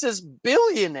Texas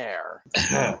billionaire.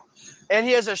 And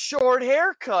he has a short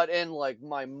haircut, and like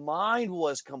my mind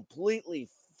was completely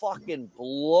fucking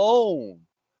blown.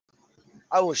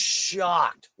 I was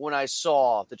shocked when I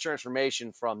saw the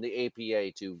transformation from the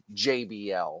APA to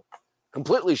JBL.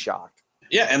 Completely shocked.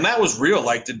 Yeah, and that was real.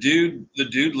 Like the dude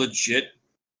legit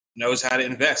knows how to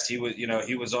invest. He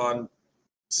was on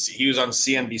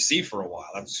CNBC for a while.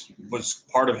 That was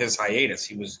part of his hiatus.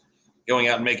 He was going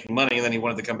out and making money, and then he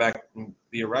wanted to come back and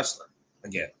be a wrestler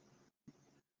again.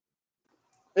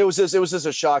 It was just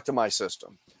a shock to my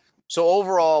system. So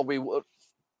overall, we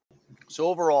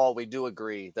do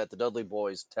agree that the Dudley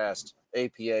Boys test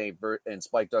APA and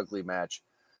Spike Dudley match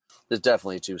is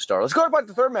definitely a 2-star. Let's go back to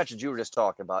the third match that you were just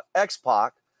talking about: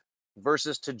 X-Pac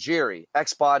versus Tajiri.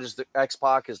 X-Pac is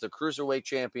the cruiserweight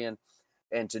champion,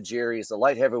 and Tajiri is the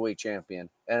light heavyweight champion.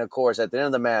 And of course, at the end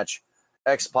of the match,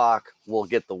 X-Pac will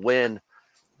get the win.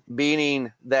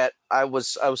 Meaning that I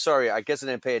was sorry, I guess I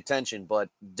didn't pay attention, but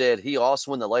did he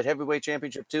also win the light heavyweight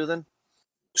championship too then?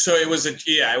 So it was a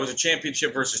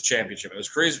championship versus championship. It was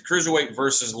cruiserweight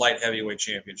versus light heavyweight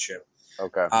championship.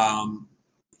 Okay.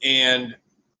 And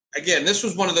again, this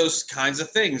was one of those kinds of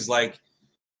things. Like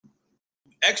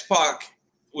X-Pac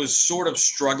was sort of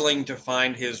struggling to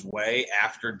find his way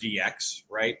after DX,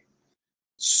 right?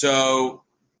 So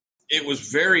it was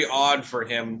very odd for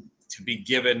him to be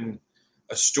given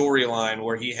a storyline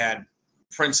where he had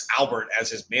Prince Albert as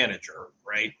his manager,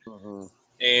 right? Mm-hmm.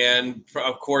 And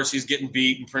of course, he's getting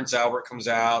beat, and Prince Albert comes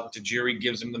out. Tajiri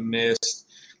gives him the mist.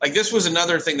 Like, this was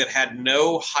another thing that had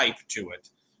no hype to it.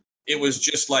 It was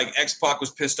just like X-Pac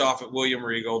was pissed off at William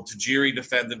Regal. Tajiri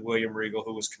defended William Regal,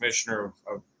 who was commissioner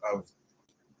of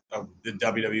the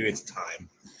WWE at the time.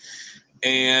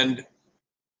 And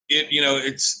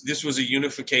this was a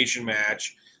unification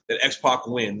match that X-Pac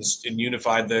wins and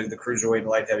unified the cruiserweight and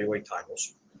light heavyweight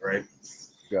titles, right?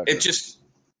 Gotcha.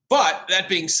 But that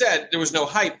being said, there was no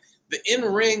hype. The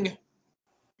in-ring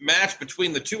match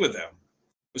between the two of them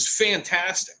was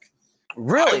fantastic.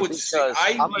 Really? I'm going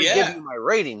to give you my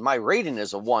rating. My rating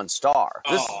is a 1 star.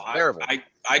 This is terrible.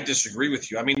 I disagree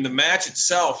with you. I mean, the match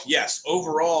itself, yes,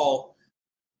 overall,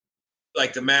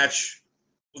 like the match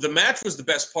was the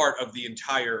best part of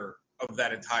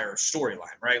that entire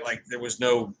storyline, right? Like there was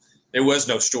no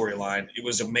storyline. It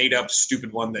was a made up,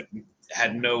 stupid one that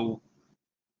had no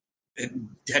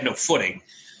footing.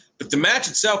 But the match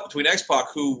itself between X-Pac,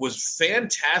 who was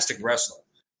fantastic wrestler,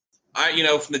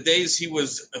 from the days he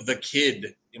was the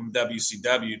kid in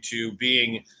WCW to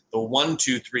being the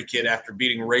 1-2-3 kid after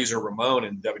beating Razor Ramon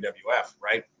in WWF,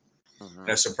 right?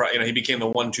 Mm-hmm. He became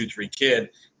the 1-2-3 kid.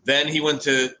 Then he went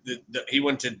to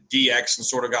DX and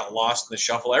sort of got lost in the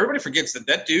shuffle. Everybody forgets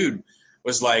that dude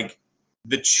was like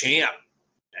the champ.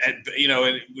 And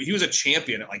he was a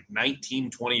champion at like 19,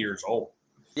 20 years old.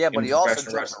 Yeah, but he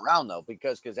also jumped around though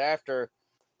because after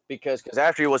he was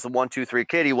the 1-2-3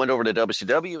 kid, he went over to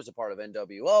WCW. He was a part of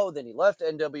NWO. Then he left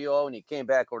NWO and he came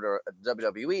back over to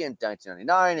WWE in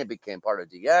 1999 and became part of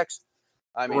DX.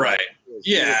 I mean, right?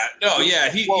 He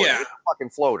was a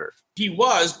fucking floater. He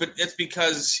was, but it's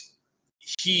because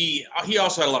he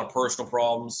also had a lot of personal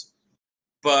problems.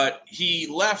 But he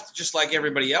left just like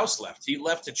everybody else left. He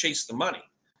left to chase the money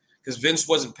because Vince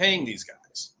wasn't paying these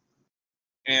guys,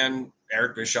 and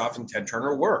Eric Bischoff and Ted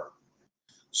Turner were.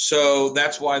 So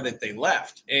that's why that they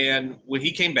left. And when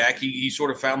he came back, he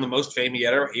sort of found the most fame he'd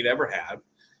ever had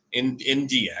in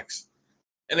DX.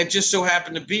 And it just so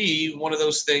happened to be one of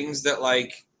those things that,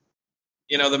 like,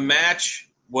 the match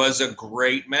was a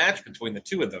great match between the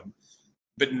two of them,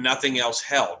 but nothing else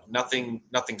held. Nothing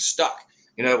stuck.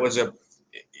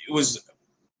 It was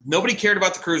nobody cared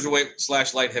about the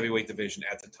cruiserweight / light heavyweight division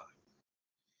at the time.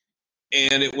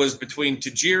 And it was between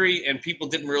Tajiri, and people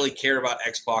didn't really care about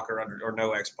X-Pac or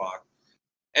no X-Pac.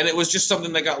 And it was just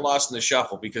something that got lost in the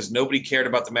shuffle because nobody cared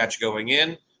about the match going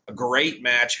in. A great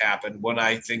match happened when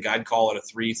I think I'd call it a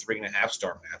 3.5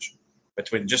 star match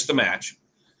between just the match.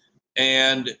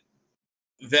 And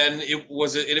then it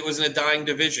was in a dying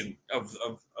division of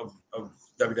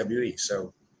WWE.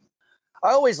 So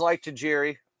I always liked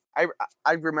Tajiri.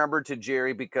 I remember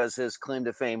Tajiri because his claim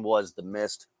to fame was the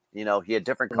mist. He had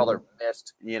different colored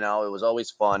mist. It was always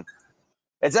fun.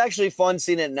 It's actually fun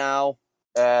seeing it now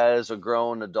as a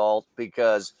grown adult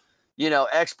because,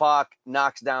 X-Pac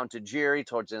knocks down Tajiri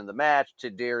towards the end of the match.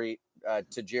 Tajiri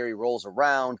rolls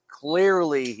around.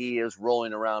 Clearly, he is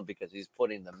rolling around because he's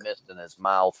putting the mist in his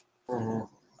mouth. Mm-hmm.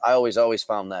 I always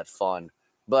found that fun.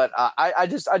 But I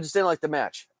just didn't like the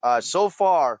match. So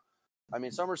far, I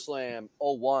mean, SummerSlam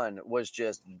 01 was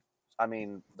just... I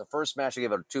mean, the first match I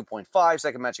gave it a 2.5.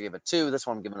 Second match I gave it 2. This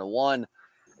one I'm giving it a 1.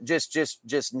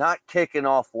 Just not kicking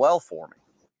off well for me.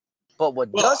 But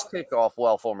what does kick off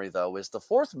well for me, though, is the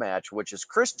fourth match, which is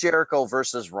Chris Jericho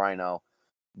versus Rhino.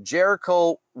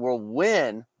 Jericho will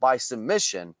win by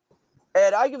submission.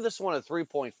 Ed, I give this one a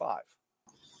 3.5.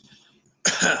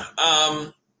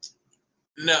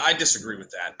 No, I disagree with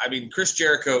that. I mean, Chris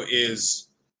Jericho is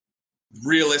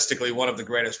realistically one of the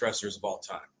greatest wrestlers of all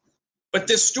time. But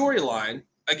this storyline,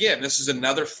 again, this is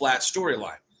another flat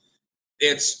storyline.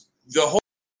 It's the whole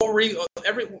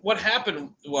what happened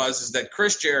is that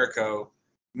Chris Jericho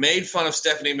made fun of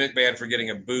Stephanie McMahon for getting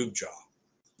a boob job.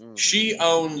 Mm-hmm. She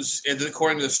owns,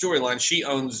 according to the storyline, she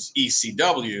owns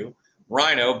ECW,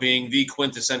 Rhino being the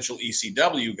quintessential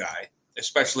ECW guy,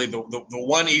 especially the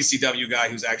one ECW guy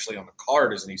who's actually on the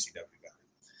card as an ECW guy.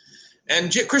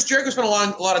 And Chris Jericho spent a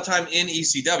lot of time in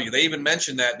ECW. They even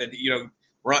mentioned that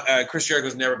Chris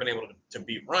Jericho's never been able to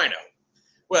beat Rhino.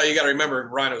 Well, you got to remember,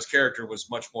 Rhino's character was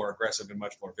much more aggressive and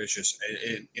much more vicious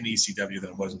in ECW than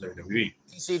it was in WWE.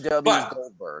 ECW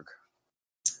Goldberg.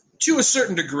 To a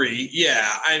certain degree,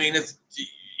 yeah. I mean,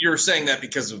 you're saying that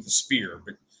because of the spear,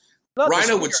 but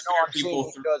Rhino would spear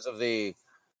people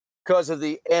because of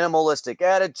the animalistic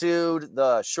attitude,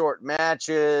 the short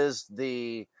matches,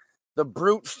 the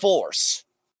brute force.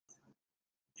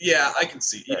 Yeah, I can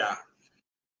see. Yeah.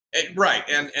 Right,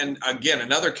 and again,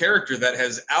 another character that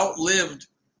has outlived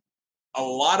a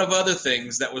lot of other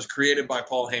things that was created by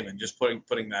Paul Heyman. Just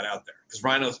putting that out there, because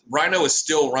Rhino is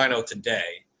still Rhino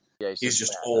today. Yeah, he's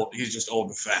just old. He's just old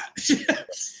and fat,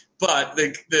 but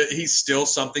he's still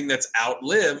something that's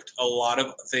outlived a lot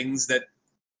of things that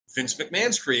Vince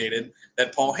McMahon's created,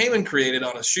 that Paul Heyman created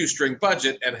on a shoestring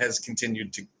budget, and has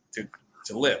continued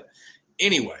to live.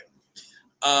 Anyway.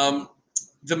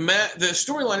 the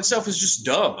storyline itself is just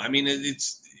dumb. I mean,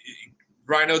 it's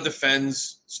Rhino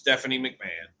defends Stephanie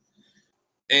McMahon,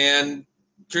 and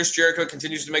Chris Jericho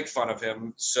continues to make fun of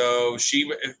him. So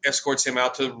she escorts him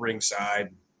out to the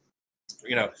ringside.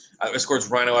 Escorts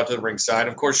Rhino out to the ringside.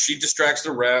 Of course, she distracts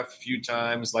the ref a few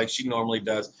times, like she normally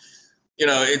does.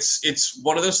 It's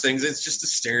one of those things. It's just a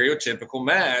stereotypical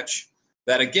match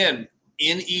that, again,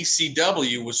 in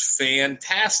ECW was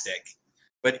fantastic,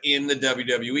 but in the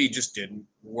WWE just didn't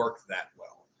work that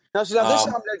well. Now, so this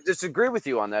I'm going to disagree with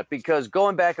you on that, because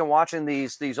going back and watching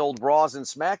these old Raws and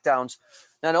SmackDowns,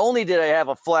 not only did I have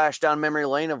a flash down memory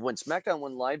lane of when SmackDown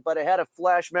went live, but I had a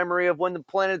flash memory of when the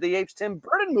Planet of the Apes Tim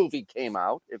Burton movie came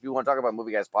out, if you want to talk about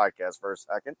Movie Guys Podcast for a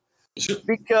second.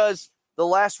 Because the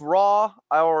last Raw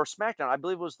or SmackDown, I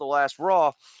believe it was the last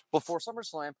Raw before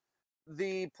SummerSlam,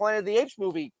 the Planet of the Apes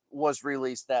movie was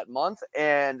released that month,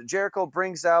 and Jericho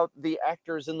brings out the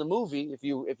actors in the movie, if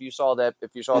you saw that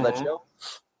show,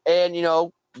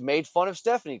 and made fun of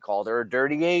Stephanie, called her a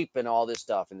dirty ape and all this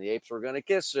stuff, and the apes were going to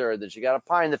kiss her, that she got a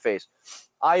pie in the face.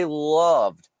 I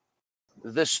loved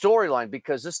the storyline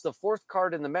because this is the fourth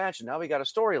card in the match, and now we got a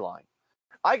storyline.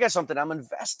 I got something I'm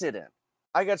invested in.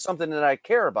 I got something that I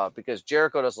care about, because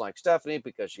Jericho doesn't like Stephanie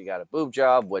because she got a boob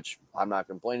job, which I'm not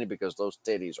complaining because those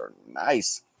titties are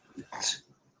nice.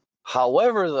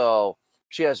 However, though,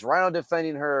 she has Rhino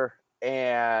defending her,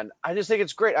 and I just think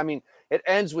it's great. I mean, it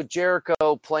ends with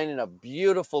Jericho planning a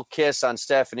beautiful kiss on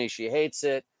Stephanie. She hates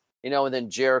it, and then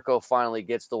Jericho finally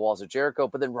gets the Walls of Jericho.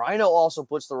 But then Rhino also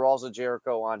puts the Walls of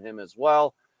Jericho on him as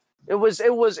well. It was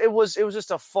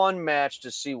just a fun match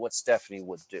to see what Stephanie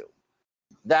would do.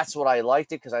 That's what I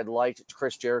liked it, because I liked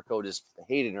Chris Jericho just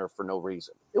hating her for no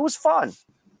reason. It was fun,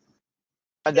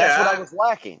 and that's what I was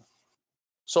lacking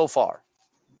so far.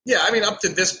 Yeah, I mean, up to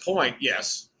this point,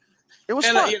 yes. It was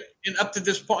fun. And up to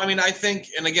this point, I mean, I think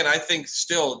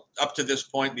still up to this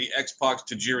point, the X-Pac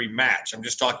Tajiri match, I'm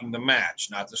just talking the match,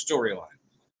 not the storyline,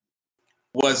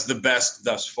 was the best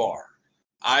thus far.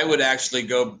 I would actually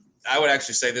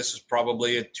say this is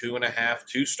probably a 2.5,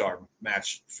 2-star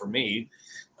match for me.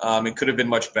 It could have been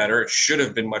much better. It should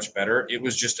have been much better. It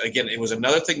was just, again, it was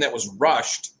another thing that was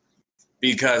rushed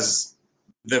because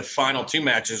the final two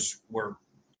matches were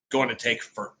going to take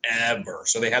forever.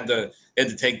 So they had to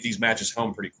take these matches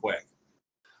home pretty quick.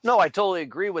 No, I totally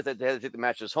agree with it. They had to take the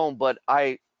matches home, but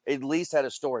I at least had a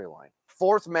storyline.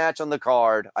 Fourth match on the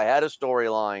card, I had a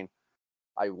storyline.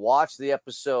 I watched the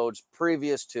episodes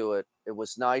previous to it. It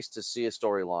was nice to see a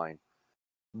storyline.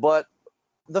 But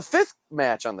the fifth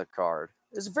match on the card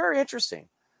is very interesting.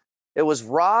 It was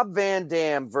Rob Van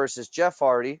Dam versus Jeff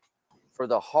Hardy for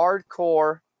the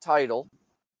hardcore title.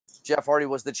 Jeff Hardy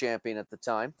was the champion at the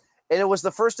time. And it was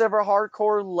the first ever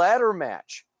hardcore ladder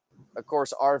match. Of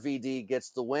course, RVD gets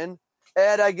the win.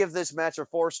 And I give this match a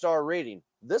 4-star rating.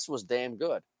 This was damn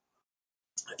good.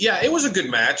 Yeah, it was a good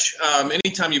match.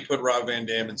 Anytime you put Rob Van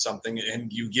Dam in something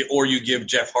and you give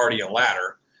Jeff Hardy a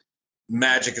ladder,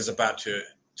 magic is about to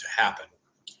happen.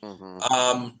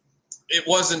 Mm-hmm. It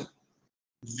wasn't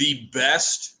the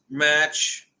best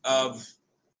match of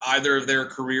either of their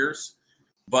careers,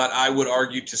 but I would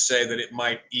argue to say that it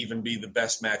might even be the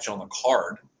best match on the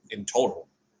card in total.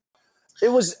 It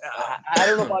was, I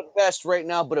don't know about best right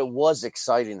now, but it was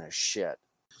exciting as shit.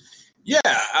 Yeah.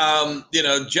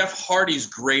 Jeff Hardy's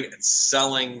great at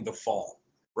selling the fall,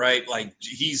 right? Like,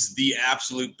 he's the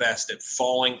absolute best at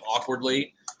falling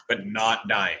awkwardly, but not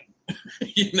dying.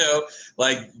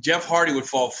 Like Jeff Hardy would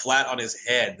fall flat on his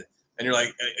head and you're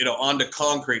like, onto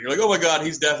concrete. You're like, oh my God,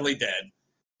 he's definitely dead.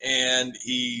 And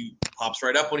he pops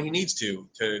right up when he needs to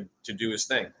do his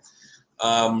thing.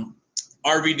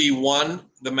 RVD won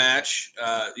the match.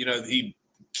 He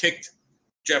kicked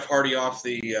Jeff Hardy off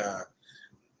the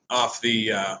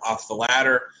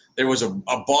ladder. There was a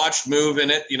botched move in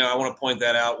it. I want to point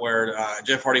that out where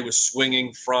Jeff Hardy was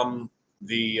swinging from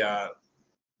the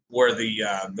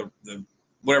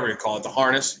whatever you call it, the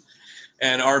harness,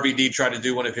 and RVD tried to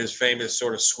do one of his famous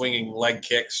sort of swinging leg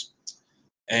kicks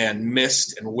and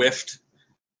missed and whiffed.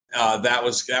 That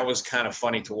was kind of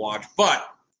funny to watch. But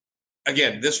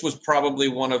again, this was probably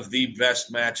one of the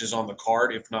best matches on the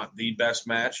card, if not the best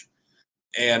match.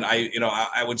 And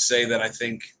I would say that I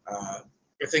think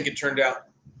it turned out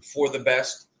for the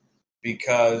best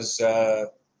because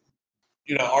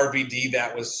RVD,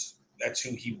 that's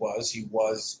who he was. He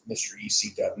was Mr.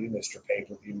 ECW, Mr.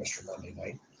 Pay-Per-View, Mr. Monday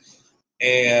Night.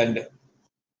 And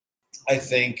I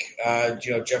think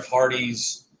Jeff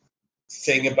Hardy's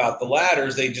thing about the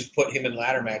ladders, they just put him in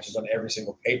ladder matches on every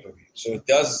single pay-per-view. So it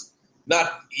does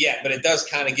not yet, but it does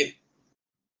kind of get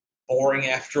boring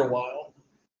after a while.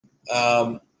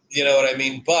 You know what I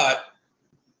mean? But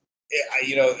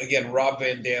again, Rob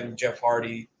Van Dam and Jeff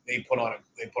Hardy, they put on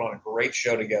a great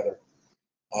show together.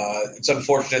 It's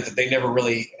unfortunate that they never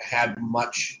really had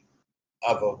much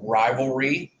of a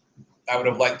rivalry. I would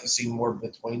have liked to see more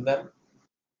between them,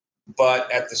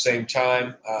 but at the same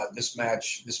time, this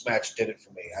match did it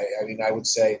for me. I mean, I would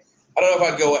say, I don't know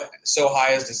if I'd go so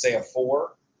high as to say a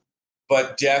 4,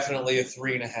 but definitely a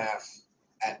 3.5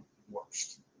 at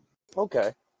worst.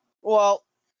 Okay. Well,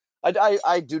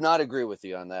 I do not agree with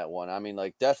you on that one. I mean,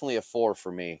 like, definitely a 4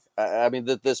 for me. I mean,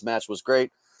 this match was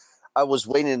great. I was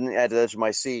waiting at the edge of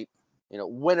my seat.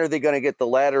 When are they going to get the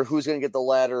ladder? Who's going to get the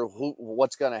ladder?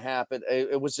 What's going to happen?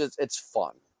 It's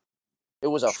fun. It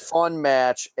was a fun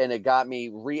match, and it got me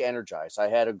re-energized. I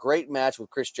had a great match with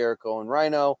Chris Jericho and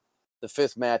Rhino. The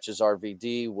 5th match is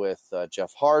RVD with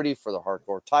Jeff Hardy for the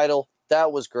hardcore title.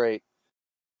 That was great.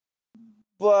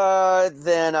 But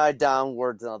then I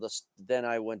went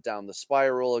down the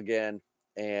spiral again,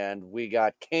 and we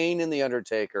got Kane and The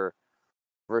Undertaker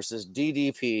versus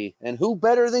DDP, and who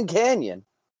better than Kanyon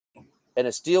in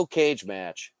a steel cage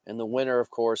match. And the winner,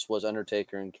 of course, was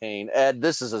Undertaker and Kane. Ed,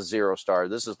 this is a 0 star.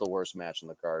 This is the worst match on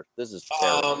the card. This is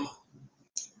terrible.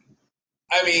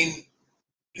 I mean,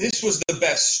 this was the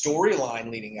best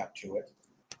storyline leading up to it.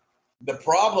 The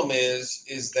problem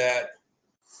is that,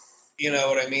 you know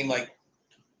what I mean? Like,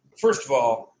 first of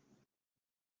all,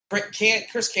 Chris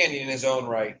Kanyon in his own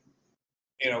right,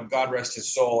 God rest his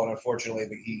soul, and unfortunately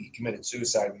he committed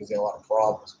suicide because he had a lot of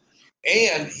problems.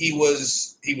 And he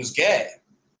was gay.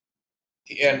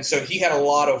 And so he had a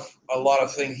lot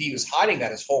of things. He was hiding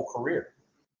that his whole career,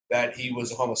 that he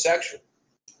was a homosexual.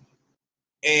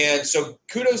 And so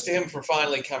kudos to him for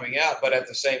finally coming out, but at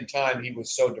the same time, he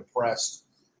was so depressed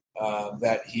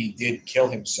that he did kill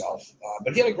himself.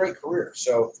 But he had a great career.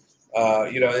 So,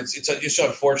 it's just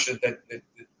unfortunate that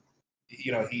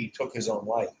he took his own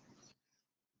life.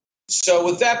 So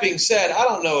with that being said, I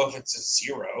don't know if it's a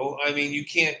 0. I mean, you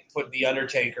can't put The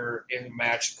Undertaker in a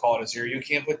match and call it a 0. You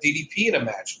can't put DDP in a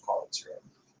match and call it 0.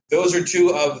 Those are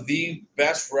 2 of the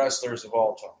best wrestlers of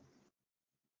all time.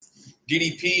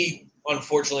 DDP,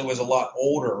 unfortunately, was a lot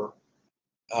older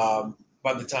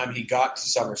by the time he got to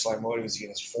SummerSlam. What was he,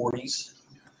 in his 40s?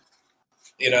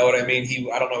 You know what I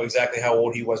mean? I don't know exactly how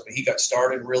old he was, but he got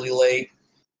started really late.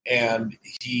 And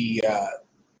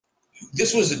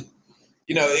this was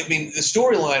the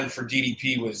storyline for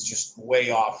DDP was just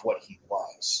way off what he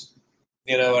was.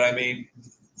 You know what I mean?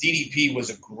 DDP was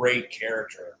a great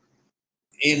character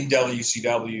in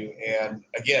WCW. And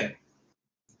again,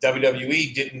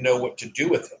 WWE didn't know what to do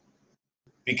with him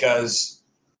because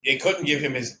they couldn't give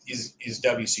him his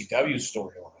WCW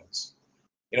storylines.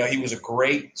 He was a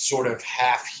great sort of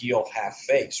half heel, half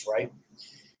face, right?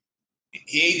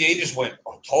 He just went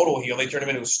total heel. They turned him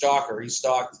into a stalker. He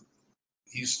stalked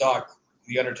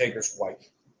The Undertaker's wife.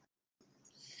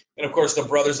 And of course, the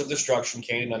Brothers of Destruction,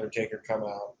 Kane and Undertaker, come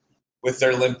out with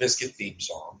their Limp Bizkit theme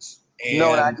songs. And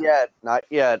no, not yet. Not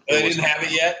yet. They didn't have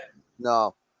it yet?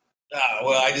 No.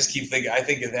 Well, I just keep thinking. I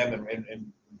think of them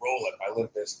and Roll It by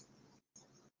Limp Bizkit.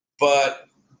 But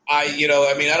I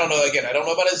don't know. Again, I don't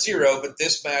know about a 0, but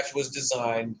this match was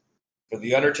designed for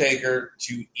The Undertaker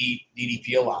to eat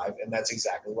DDP alive, and that's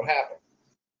exactly what happened.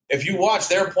 If you watch,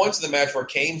 there are points in the match where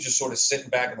Kane's just sort of sitting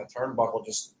back in the turnbuckle,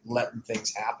 just letting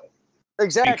things happen.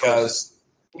 Exactly. Because,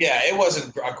 it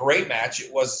wasn't a great match.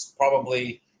 It was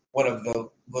probably one of the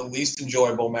least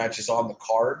enjoyable matches on the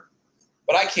card.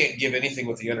 But I can't give anything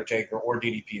with The Undertaker or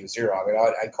DDP a 0. I mean,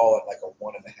 I'd call it like a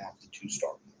 1.5 to 2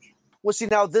 star match. Well, see,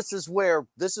 now this is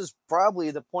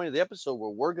probably the point of the episode where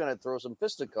we're going to throw some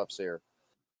fisticuffs here.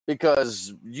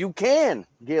 Because you can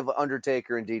give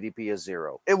Undertaker and DDP a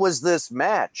 0. It was this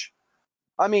match.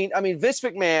 I mean, Vince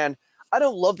McMahon, I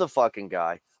don't love the fucking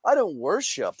guy. I don't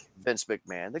worship Vince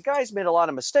McMahon. The guy's made a lot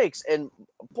of mistakes, and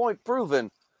point proven,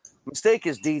 mistake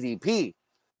is DDP.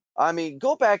 I mean,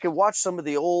 go back and watch some of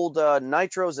the old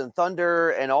Nitros and Thunder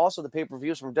and also the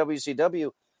pay-per-views from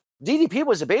WCW. DDP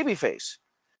was a babyface.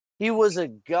 He was a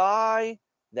guy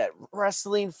that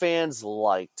wrestling fans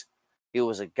liked. He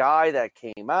was a guy that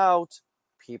came out.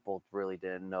 People really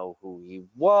didn't know who he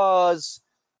was.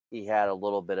 He had a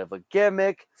little bit of a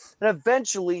gimmick. And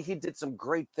eventually he did some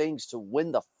great things to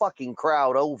win the fucking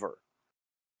crowd over.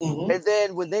 Mm-hmm. And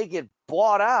then when they get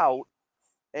bought out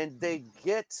and they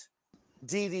get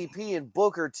DDP and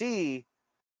Booker T,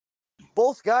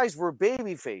 both guys were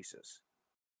baby faces.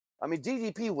 I mean,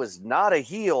 DDP was not a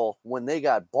heel when they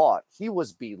got bought. He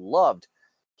was beloved.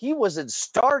 He was in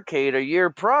Starrcade a year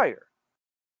prior,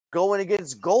 going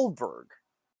against Goldberg.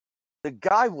 The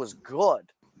guy was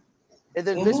good. And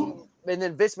then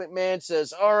Vince McMahon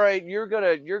says, "All right, you're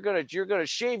gonna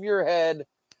shave your head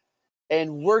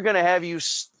and we're going to have you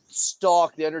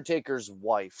stalk the Undertaker's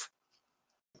wife.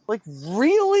 Like,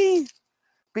 really?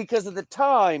 Because at the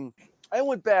time, I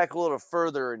went back a little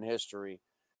further in history,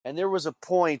 and there was a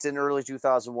point in early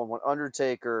 2001 when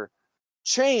Undertaker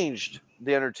changed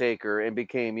the Undertaker and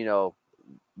became,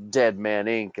 Dead Man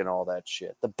Inc. and all that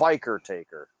shit. The Biker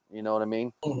Taker. You know what I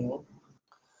mean? Mm-hmm.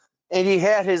 And he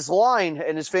had his line,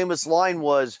 and his famous line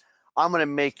was, "I'm going to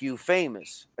make you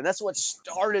famous." And that's what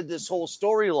started this whole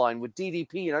storyline with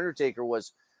DDP and Undertaker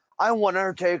was, I want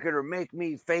Undertaker to make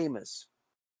me famous.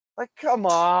 Like, come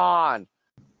on.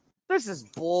 This is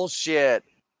bullshit.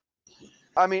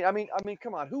 I mean,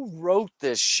 come on. Who wrote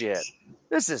this shit?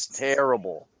 This is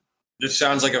terrible. This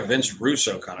sounds like a Vince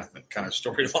Russo kind of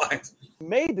storyline.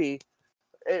 Maybe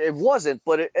it wasn't,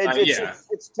 but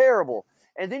it's terrible.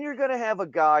 And then you're going to have a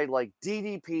guy like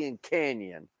DDP and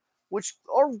Kanyon, which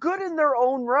are good in their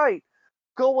own right,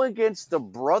 go against the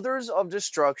Brothers of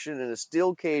Destruction in a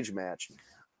steel cage match.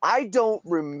 I don't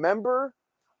remember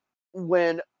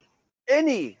when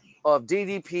any of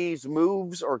DDP's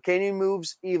moves or Kanyon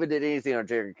moves even did anything on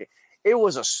Undertaker. It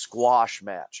was a squash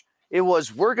match. It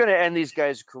was, we're going to end these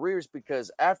guys' careers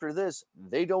because after this,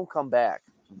 they don't come back.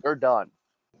 They're done.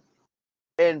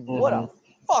 And what a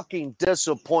fucking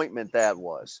disappointment that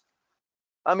was.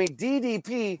 I mean,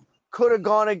 DDP could have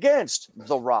gone against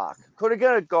The Rock. Could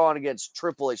have gone against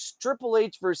Triple H. Triple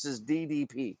H versus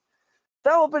DDP.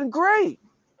 That would have been great.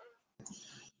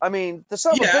 I mean, the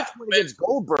son of a bitch went against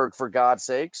Goldberg, for God's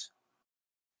sakes.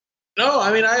 No,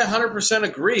 I mean, I 100%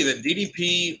 agree that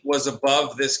DDP was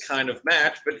above this kind of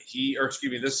match,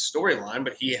 this storyline,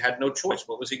 but he had no choice.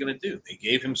 What was he going to do? They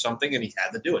gave him something and he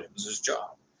had to do it. It was his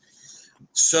job.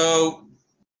 So,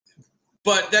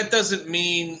 but that doesn't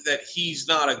mean that he's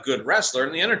not a good wrestler,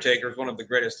 and The Undertaker is one of the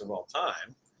greatest of all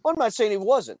time. Well, I'm not saying he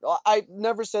wasn't. I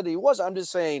never said he was. I'm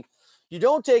just saying you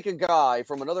don't take a guy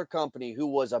from another company who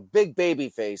was a big baby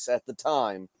face at the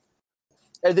time,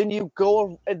 and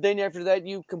then after that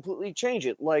you completely change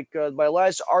it. Like my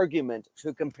last argument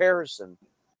to comparison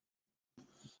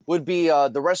would be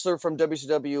the wrestler from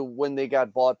WCW when they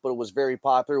got bought, but it was very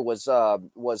popular,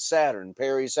 was Saturn,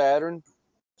 Perry Saturn.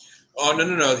 Oh,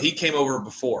 no. He came over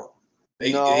before.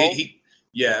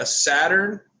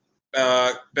 Saturn,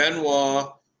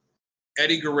 Benoit,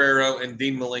 Eddie Guerrero, and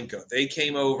Dean Malenko. They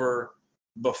came over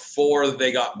before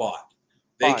they got bought.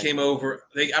 They came over.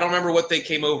 I don't remember what they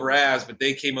came over as, but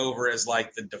they came over as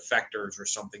like the defectors or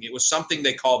something. It was something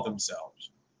they called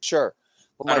themselves. Sure.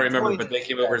 I don't remember, but they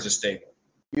came over as a stable.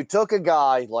 You took a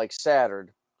guy like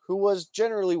Saturn, who was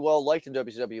generally well liked in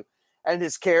WCW, and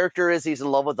his character is he's in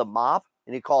love with the mop,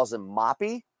 and he calls him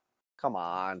Moppy. Come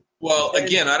on. Well,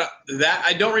 again,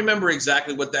 I don't remember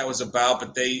exactly what that was about,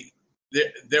 but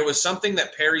there was something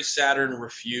that Perry Saturn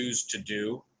refused to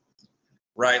do,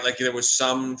 right? Like there was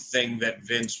something that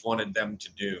Vince wanted them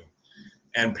to do,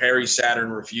 and Perry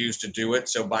Saturn refused to do it.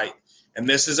 And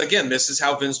this is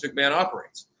how Vince McMahon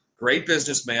operates. Great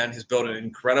businessman, has built an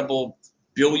incredible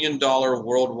billion-dollar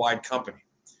worldwide company,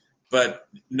 but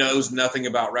knows nothing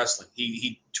about wrestling.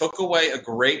 He took away a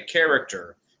great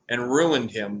character and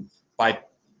ruined him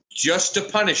just to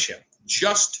punish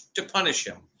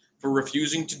him for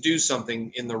refusing to do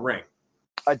something in the ring.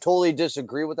 I totally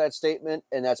disagree with that statement,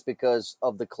 and that's because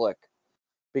of the Click.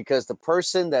 Because the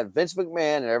person that Vince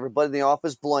McMahon and everybody in the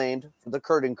office blamed for the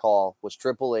curtain call was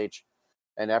Triple H.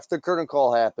 And after the curtain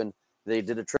call happened, they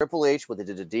did a Triple H, what they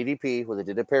did to DDP, what they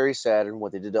did to Perry Saturn,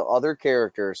 what they did to other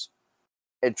characters,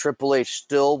 and Triple H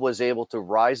still was able to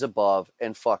rise above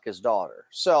and fuck his daughter.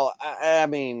 So, I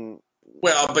mean...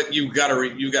 Well, but you got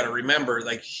to remember,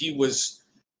 like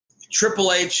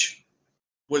Triple H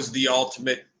was the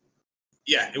ultimate.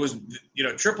 Yeah, it was.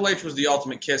 Triple H was the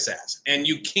ultimate kiss ass, and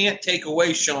you can't take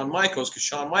away Shawn Michaels because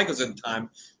Shawn Michaels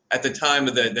at the time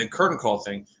of the curtain call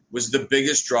thing was the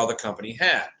biggest draw the company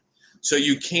had. So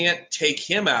you can't take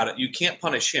him out. You can't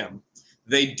punish him.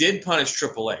 They did punish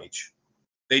Triple H.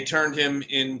 They turned him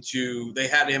into. They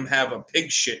had him have a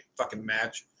pig shit fucking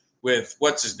match with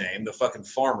what's his name, the fucking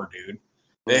farmer dude.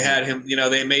 They had him,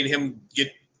 they made him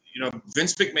get,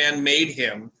 Vince McMahon made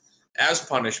him, as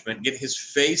punishment, get his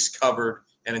face covered,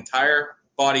 an entire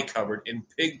body covered in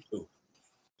pig poop,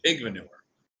 pig manure,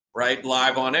 right?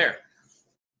 Live on air.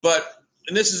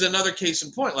 And this is another case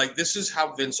in point. Like, this is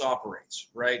how Vince operates,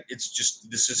 right?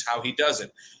 This is how he does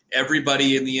it.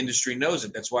 Everybody in the industry knows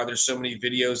it. That's why there's so many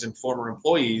videos and former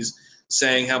employees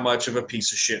saying how much of a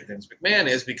piece of shit Vince McMahon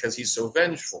is because he's so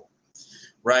vengeful,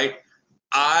 right?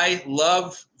 I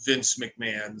love Vince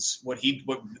McMahon's what he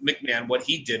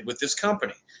did with this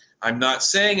company. I'm not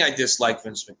saying I dislike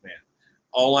Vince McMahon.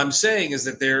 All I'm saying is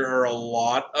that there are a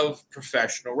lot of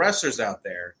professional wrestlers out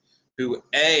there who,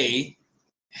 A,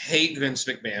 hate Vince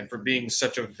McMahon for being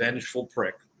such a vengeful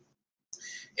prick.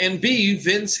 And B,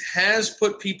 Vince has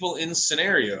put people in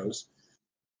scenarios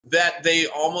that they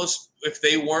almost, if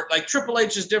they weren't, like Triple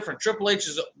H is different. Triple H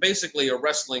is basically a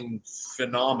wrestling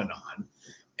phenomenon.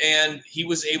 And he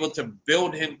was able to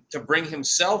build him, to bring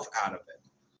himself out of it.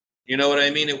 You know what I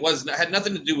mean? It had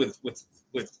nothing to do with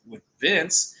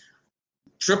Vince.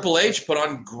 Triple H put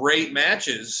on great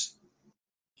matches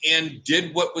and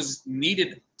did what was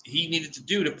needed. He needed to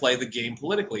do to play the game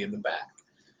politically in the back.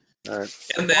 All right.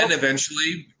 And then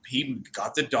eventually he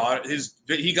got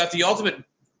he got the ultimate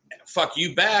fuck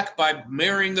you back by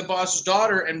marrying the boss's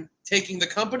daughter and taking the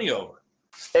company over.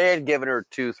 And giving her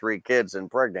 2-3 kids and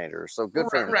impregnating her. So good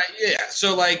for him. Right, yeah.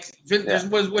 So like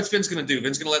what's Vince gonna do?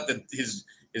 Vince gonna let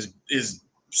his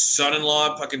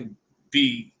son-in-law fucking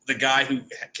be the guy who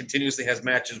continuously has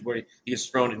matches where he is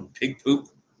thrown in pig poop?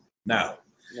 No.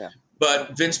 Yeah.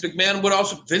 But Vince McMahon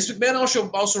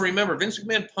also remember, Vince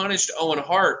McMahon punished Owen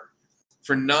Hart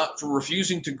for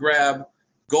refusing to grab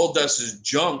Goldust's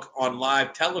junk on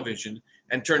live television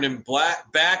and turned him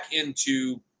back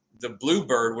into the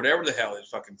Bluebird, whatever the hell his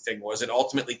fucking thing was. It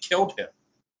ultimately killed him.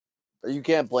 You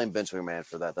can't blame Vince McMahon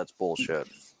for that. That's bullshit.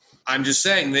 I'm just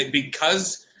saying that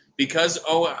because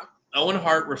Owen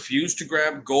Hart refused to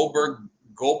grab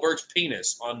Goldberg's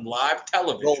penis on live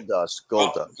television. Goldust.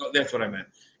 Oh, that's what I meant.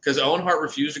 Because Owen Hart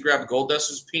refused to grab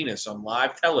Goldust's penis on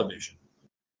live television.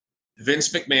 Vince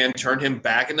McMahon turned him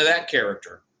back into that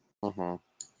character. Mm-hmm.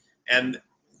 And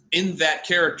in that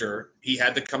character, he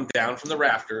had to come down from the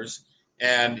rafters,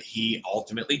 and he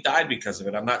ultimately died because of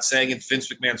it. I'm not saying it's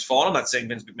Vince McMahon's fault. I'm not saying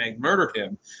Vince McMahon murdered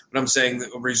him. But I'm saying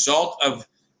that a result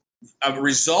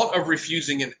of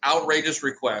refusing an outrageous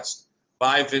request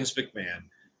by Vince McMahon,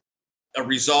 a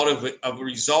result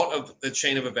of the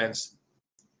chain of events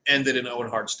ended in Owen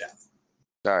Hart's death.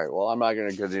 All right. Well, I'm not going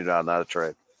to continue down that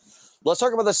trade. Let's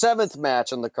talk about the 7th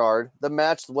match on the card. The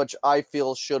match which I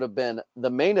feel should have been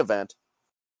the main event.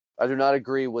 I do not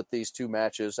agree with these two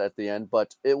matches at the end,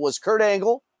 but it was Kurt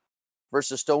Angle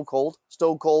versus Stone Cold.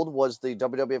 Stone Cold was the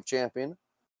WWF champion,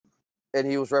 and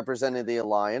he was representing the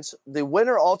Alliance. The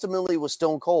winner ultimately was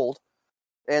Stone Cold,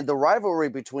 and the rivalry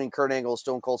between Kurt Angle and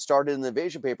Stone Cold started in the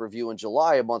Invasion pay-per-view in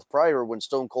July, a month prior, when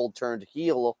Stone Cold turned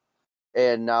heel,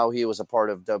 and now he was a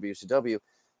part of WCW.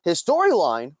 His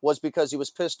storyline was because he was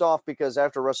pissed off because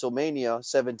after WrestleMania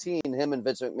 17, him and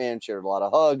Vince McMahon shared a lot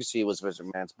of hugs. He was Vince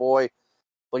McMahon's boy,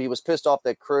 but he was pissed off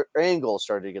that Kurt Angle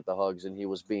started to get the hugs and he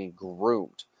was being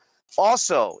groomed.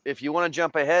 Also, if you want to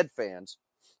jump ahead, fans,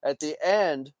 at the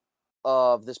end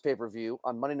of this pay-per-view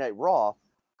on Monday Night Raw,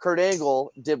 Kurt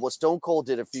Angle did what Stone Cold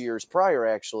did a few years prior,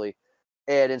 actually,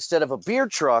 and instead of a beer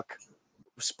truck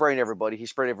spraying everybody, he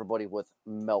sprayed everybody with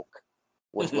milk.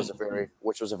 Which was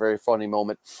a very funny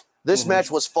moment. This match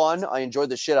was fun. I enjoyed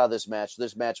the shit out of this match.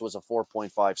 This match was a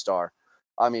 4.5 star.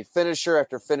 I mean, finisher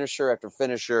after finisher after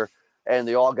finisher, and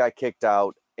they all got kicked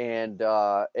out. And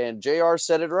JR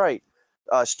said it right.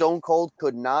 Stone Cold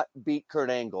could not beat Kurt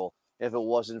Angle if it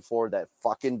wasn't for that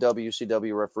fucking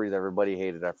WCW referee that everybody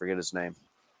hated. I forget his name.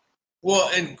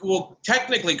 Well,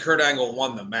 technically, Kurt Angle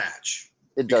won the match.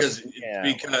 It because does,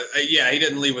 he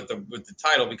didn't leave with the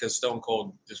title because Stone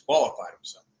Cold disqualified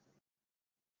himself.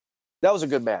 That was a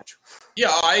good match.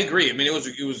 Yeah, I agree. I mean, it was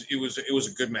a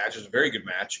good match. It was a very good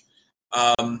match.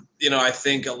 I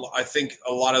think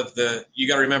a lot of you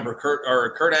got to remember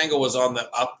Kurt Angle was on the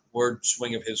upward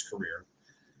swing of his career,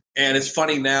 and it's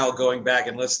funny now going back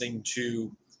and listening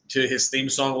to his theme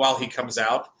song while he comes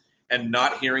out and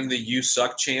not hearing the "You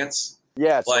Suck" chants.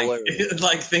 Yeah, it's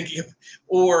like thinking,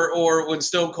 or when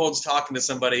Stone Cold's talking to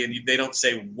somebody and they don't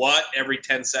say "what" every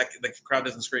 10 seconds, the crowd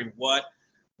doesn't scream "what."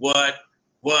 You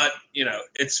know,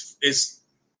 it's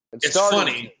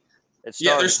funny.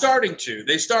 They're starting to,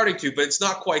 but it's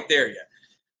not quite there yet.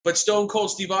 But Stone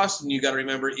Cold Steve Austin, you got to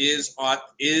remember, is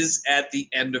at the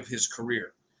end of his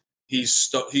career. He's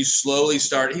slowly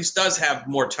started. He does have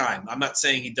more time. I'm not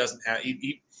saying he doesn't have.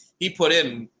 He put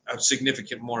in a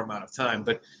significant more amount of time,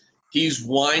 but he's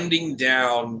winding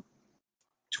down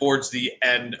towards the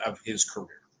end of his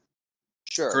career.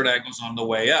 Sure. Kurt Angle's on the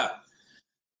way up.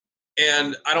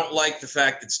 And I don't like the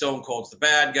fact that Stone Cold's the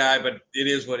bad guy, but it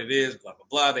is what it is, blah, blah,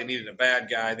 blah. They needed a bad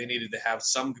guy. They needed to have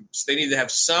some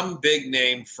big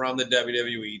name from the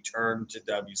WWE turn to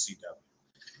WCW.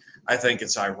 I think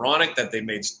it's ironic that they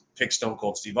pick Stone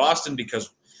Cold Steve Austin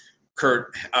because Paul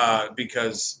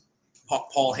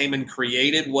Heyman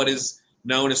created what is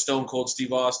known as Stone Cold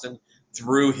Steve Austin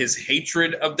through his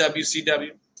hatred of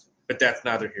WCW, but that's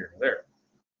neither here nor there.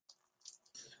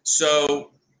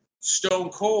 So Stone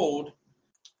Cold,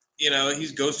 he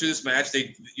goes through this match.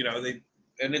 It's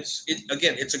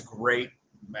a great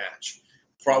match,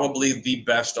 probably the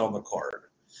best on the card.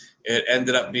 It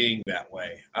ended up being that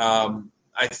way.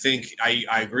 I think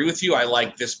I agree with you. I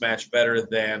like this match better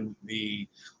than the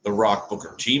Rock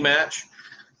Booker T match.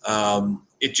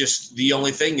 The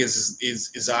only thing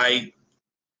is I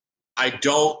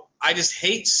just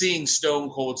hate seeing Stone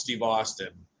Cold Steve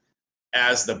Austin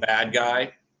as the bad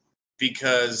guy,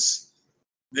 because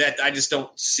that I just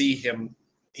don't see him.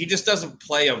 He just doesn't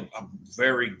play a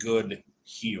very good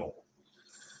heel.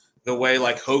 The way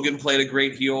like Hogan played a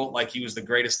great heel, like he was the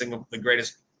greatest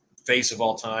face of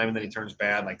all time, and then he turns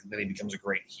bad, like then he becomes a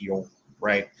great heel,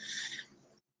 right?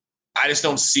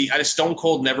 Stone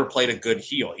Cold never played a good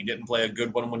heel. He didn't play a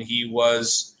good one when he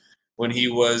was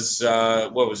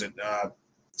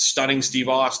stunning Steve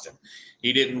Austin.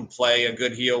 He didn't play a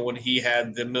good heel when he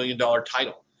had the $1 million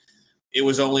title. It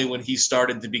was only when he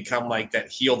started to become like that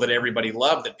heel that everybody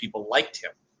loved that people liked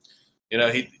him.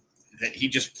 He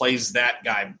just plays that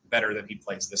guy better than he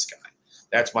plays this guy.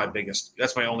 That's my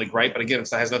only gripe. But again, it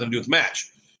has nothing to do with the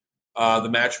match. The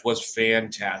match was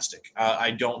fantastic.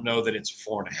 I don't know that it's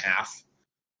 4.5.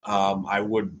 I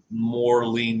would more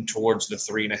lean towards the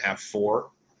 3.5,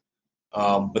 4.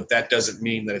 But that doesn't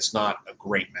mean that it's not a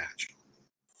great match.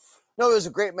 No, it was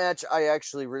a great match. I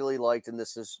actually really liked, and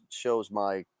shows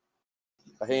my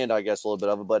hand, I guess, a little bit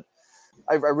of it. But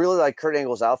I really like Kurt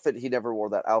Angle's outfit. He never wore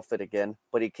that outfit again,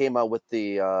 but he came out with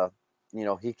his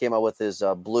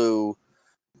blue.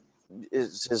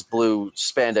 His blue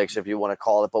spandex, if you want to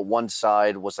call it, but one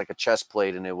side was like a chest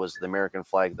plate, and it was the American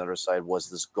flag. The other side was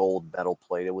this gold metal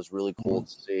plate. It was really cool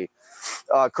to see.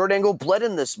 Kurt Angle bled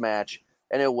in this match,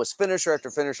 and it was finisher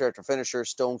after finisher after finisher.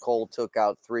 Stone Cold took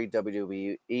out 3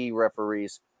 WWE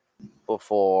referees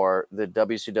before the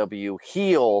WCW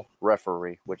heel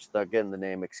referee, which again the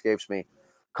name escapes me,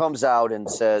 comes out and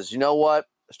says, "You know what,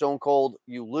 Stone Cold,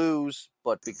 you lose,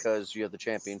 but because you have the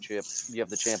championship, you have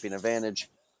the champion advantage.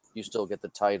 You still get the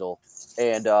title."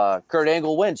 And Kurt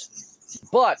Angle wins.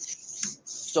 But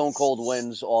Stone Cold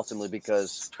wins ultimately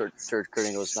because Kurt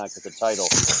Angle does not get the title.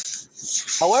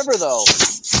 However, though,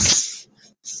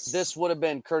 this would have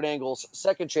been Kurt Angle's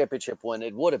second championship win.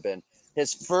 It would have been.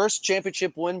 His first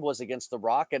championship win was against The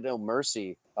Rock at No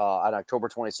Mercy on October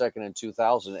 22nd in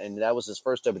 2000, and that was his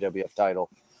first WWF title.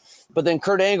 But then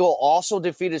Kurt Angle also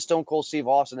defeated Stone Cold Steve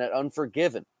Austin at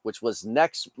Unforgiven, which was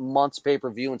next month's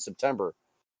pay-per-view in September.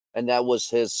 And that was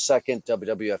his second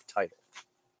WWF title.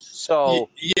 So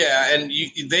yeah, and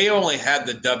they only had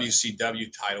the WCW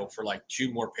title for like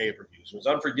 2 more pay-per-views. It was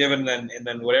Unforgiven, and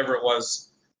then whatever it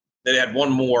was, they had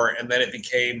 1 more, and then it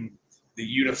became the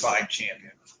unified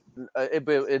champion.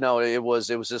 It was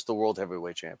just the World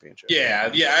Heavyweight Championship. Yeah,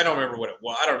 I don't remember what it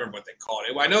was. I don't remember what they called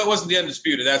it. I know it wasn't the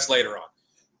Undisputed. That's later on,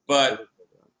 but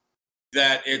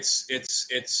that it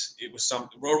was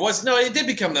something, or it did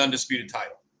become the Undisputed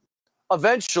title.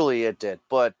 Eventually it did,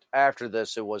 but after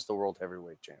this, it was the World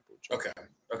Heavyweight Championship.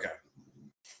 Okay.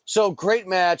 So great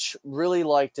match. Really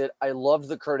liked it. I loved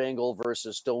the Kurt Angle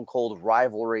versus Stone Cold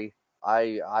rivalry.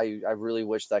 I really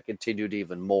wish that continued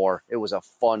even more. It was a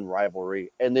fun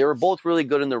rivalry, and they were both really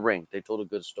good in the ring. They told a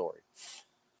good story.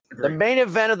 Agreed. The main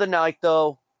event of the night,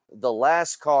 though, the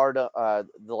last match on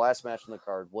the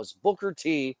card was Booker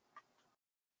T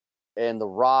and The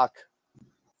Rock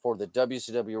for the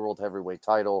WCW World Heavyweight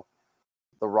title.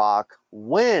 The Rock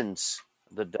wins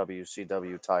the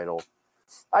WCW title.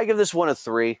 I give this one a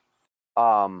 3.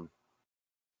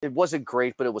 It wasn't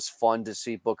great, but it was fun to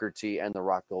see Booker T and The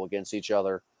Rock go against each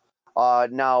other.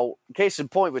 Now, case in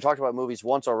point, we talked about movies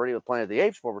once already with Planet of the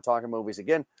Apes, but we're talking movies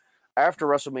again. After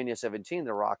WrestleMania 17,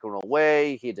 The Rock went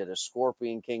away. He did a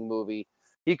Scorpion King movie.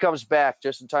 He comes back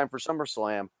just in time for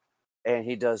SummerSlam, and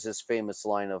he does this famous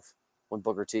line of, when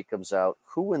Booker T comes out,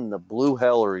 "Who in the blue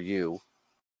hell are you?"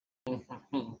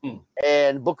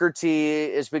 And Booker T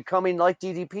is becoming like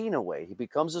DDP in a way. He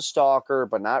becomes a stalker,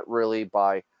 but not really,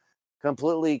 by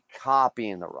completely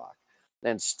copying The Rock.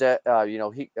 Instead,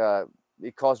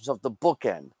 he calls himself the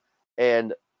Bookend,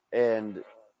 and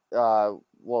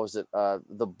what was it?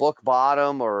 The Book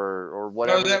Bottom or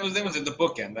whatever. No, that was it. The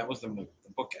Bookend. That was the movie.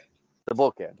 The Bookend. The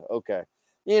Bookend. Okay.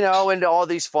 And all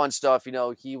these fun stuff.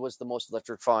 He was the most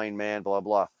electrifying man. Blah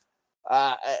blah.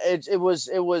 It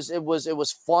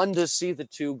was fun to see the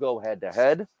two go head to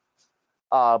head.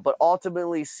 But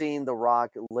ultimately, seeing The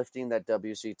Rock lifting that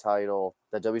WCW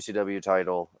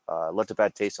title, left a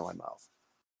bad taste in my mouth.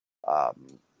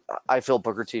 I feel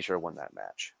Booker T should have won that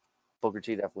match. Booker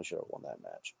T definitely should have won that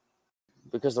match,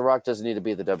 because The Rock doesn't need to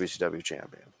be the WCW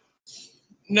champion.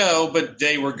 No, but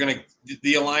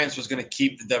the Alliance was going to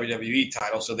keep the WWE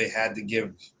title, so they had to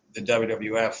give the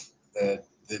WWF the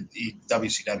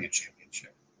WCW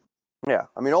championship. Yeah,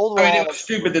 I mean, overall, it was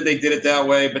stupid that they did it that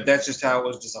way, but that's just how it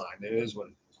was designed. It is what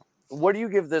it is. What do you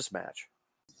give this match?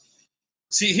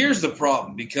 See, here's the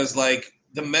problem, because like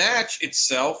the match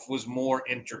itself was more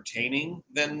entertaining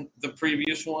than the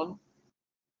previous one.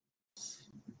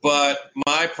 But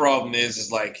my problem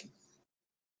is like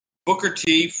Booker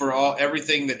T, for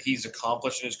everything that he's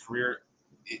accomplished in his career,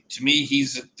 to me,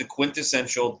 he's the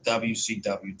quintessential WCW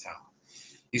talent.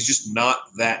 He's just not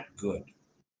that good,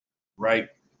 right?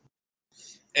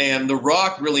 And The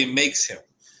Rock really makes him.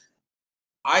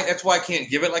 That's why I can't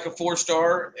give it like a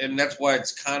 4-star, and that's why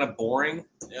it's kind of boring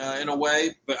in a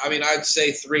way. But I mean, I'd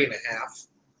say 3.5,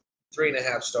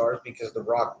 3.5 stars, because The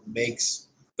Rock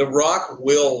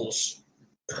wills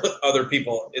other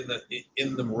people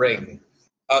in the ring,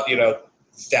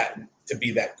 that to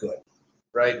be that good,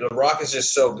 right? The Rock is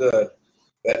just so good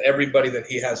that everybody that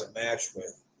he has a match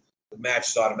with, the match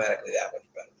is automatically that much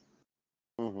better.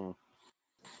 Mm-hmm.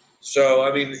 So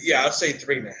I mean, yeah, I'd say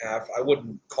 3.5. I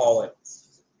wouldn't call it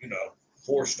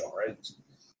 4-star. It's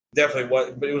definitely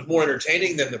what, but it was more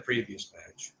entertaining than the previous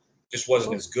match. Just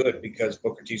wasn't as good because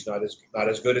Booker T's not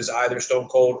as good as either Stone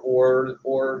Cold or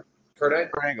Kurt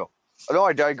Angle. No,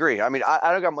 I agree. I mean,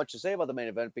 I don't got much to say about the main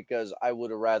event because I would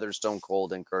have rather Stone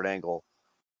Cold and Kurt Angle.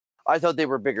 I thought they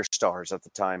were bigger stars at the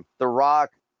time. The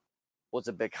Rock was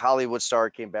a big Hollywood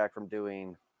star, came back from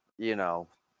doing, The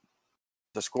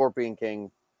Scorpion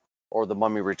King or The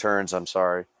Mummy Returns, I'm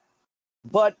sorry.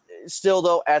 But still,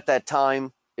 though, at that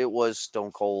time, it was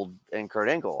Stone Cold and Kurt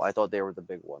Angle. I thought they were the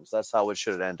big ones. That's how it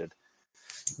should have ended.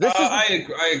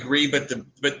 I agree, but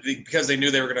because they knew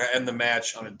they were going to end the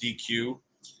match on a DQ,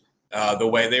 the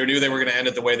way they knew they were going to end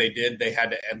it the way they did, they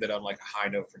had to end it on like a high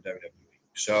note for WWE.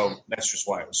 So that's just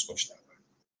why it was switched that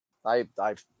way.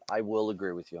 I will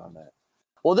agree with you on that.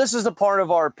 Well, this is the part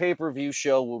of our pay-per-view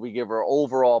show where we give our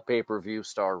overall pay-per-view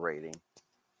star rating.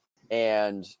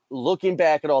 And looking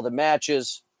back at all the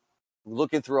matches,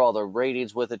 looking through all the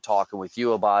ratings with it, talking with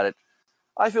you about it,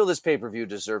 I feel this pay-per-view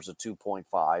deserves a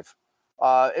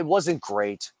 2.5. It wasn't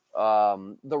great.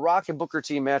 The Rock and Booker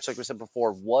T match, like we said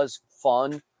before, was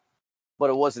fun, but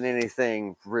it wasn't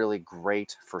anything really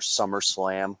great for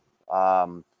SummerSlam.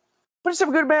 But it's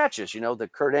some good matches, the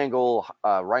Kurt Angle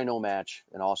Rhino match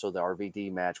and also the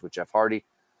RVD match with Jeff Hardy.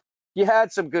 You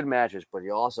had some good matches, but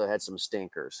you also had some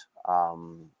stinkers.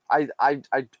 I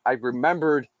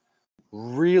remembered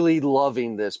really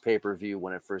loving this pay-per-view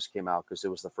when it first came out because it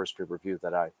was the first pay-per-view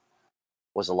that I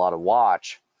was allowed to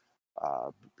watch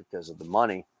because of the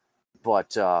money.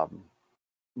 But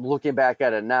looking back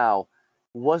at it now,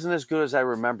 it wasn't as good as I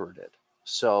remembered it.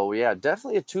 So, yeah,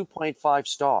 definitely a 2.5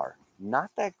 star.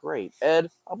 Not that great. Ed,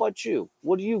 how about you?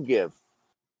 What do you give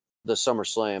the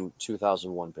SummerSlam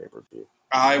 2001 pay-per-view?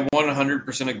 I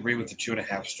 100% agree with the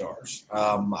 2.5 stars.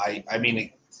 I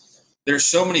mean, there's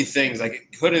so many things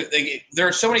there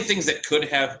are so many things that could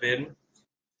have been,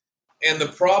 and the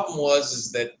problem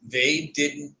is that they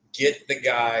didn't get the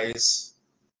guys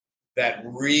that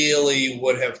really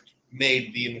would have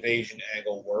made the invasion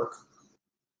angle work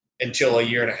until a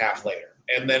year and a half later.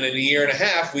 And then in a year and a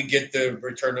half, we get the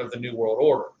return of the New World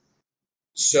Order.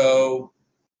 So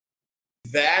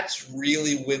that's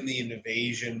really when the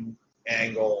invasion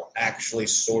angle actually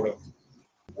sort of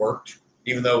worked,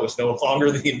 even though it was no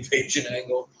longer the invasion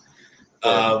angle.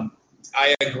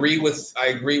 I agree with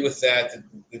that.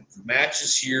 The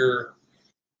matches here,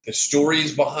 the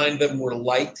stories behind them were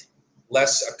light,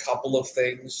 less a couple of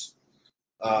things.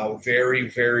 Very,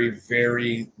 very,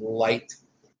 very light.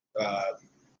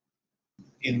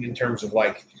 In terms of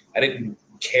I didn't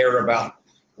care about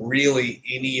really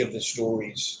any of the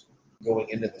stories going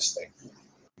into this thing.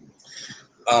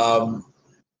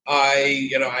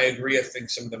 I agree. I think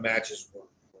some of the matches were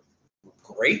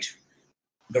great.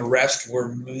 The rest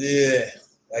were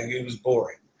it was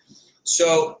boring.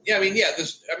 So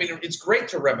it's great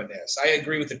to reminisce. I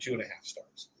agree with the 2.5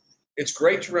 stars. It's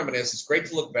great to reminisce. It's great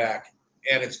to look back,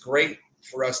 and it's great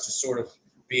for us to sort of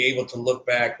be able to look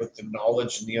back with the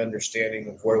knowledge and the understanding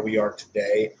of where we are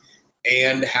today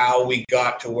and how we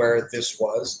got to where this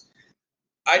was.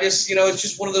 I just, it's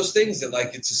just one of those things that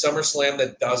it's a SummerSlam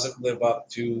that doesn't live up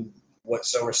to what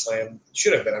SummerSlam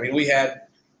should have been. I mean, we had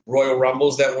Royal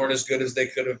Rumbles that weren't as good as they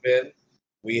could have been.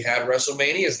 We had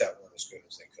WrestleManias that weren't as good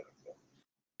as they could have been.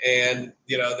 And,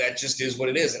 that just is what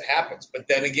it is. It happens. But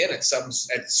then again, at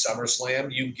SummerSlam,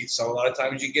 a lot of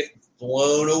times you get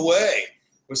blown away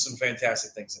with some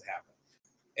fantastic things that happen.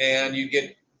 And you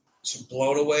get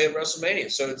blown away at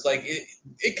WrestleMania. So it's like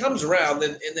it comes around,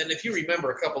 and then if you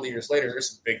remember a couple of years later,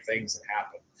 there's some big things that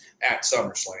happened at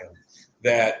SummerSlam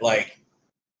that like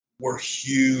were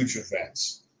huge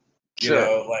events.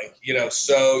 Sure.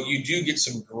 So you do get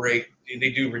some great.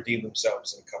 They do redeem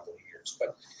themselves in a couple of years,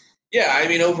 but yeah, I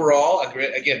mean overall,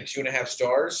 again, 2.5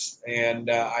 stars, and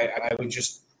I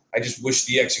just wish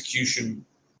the execution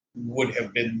would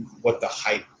have been what the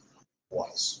hype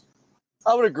was.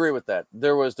 I would agree with that.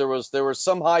 There was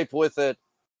some hype with it,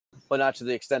 but not to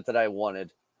the extent that I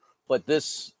wanted. But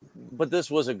this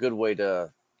was a good way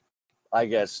to, I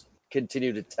guess,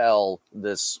 continue to tell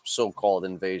this so-called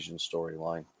invasion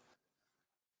storyline.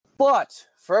 But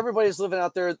for everybody who's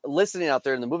listening out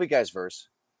there in the Movie Guys verse,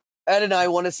 Ed and I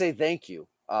want to say thank you.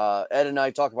 Ed and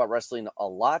I talk about wrestling a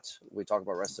lot. We talk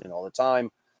about wrestling all the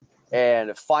time.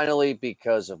 And finally,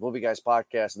 because of Movie Guys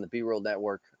Podcast and the B-Roll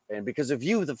Network, and because of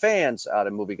you, the fans out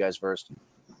of Movie Guys Verse,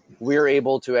 we're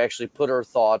able to actually put our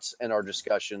thoughts and our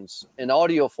discussions in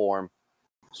audio form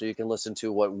so you can listen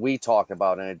to what we talk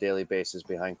about on a daily basis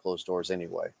behind closed doors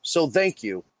anyway. So thank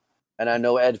you. And I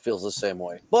know Ed feels the same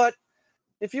way. But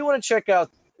if you want to check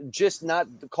out just not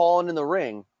calling in the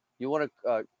ring, you want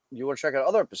to check out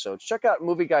other episodes, check out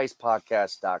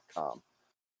movieguyspodcast.com.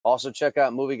 Also check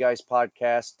out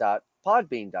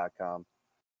movieguyspodcast.podbean.com.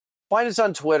 Find us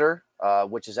on Twitter,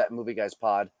 which is at Movie Guys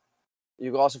Pod. You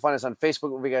can also find us on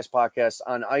Facebook, Movie Guys Podcast,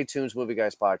 on iTunes, Movie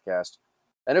Guys Podcast.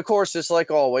 And of course, just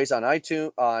like always, on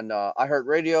iTunes, on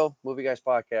iHeartRadio, Movie Guys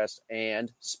Podcast,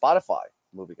 and Spotify,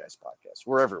 Movie Guys Podcast.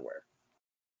 We're everywhere.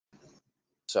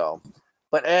 So,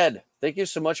 but Ed, thank you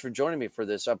so much for joining me for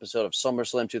this episode of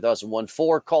SummerSlam 2001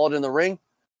 for Call It in the Ring.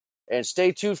 And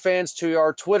stay tuned, fans, to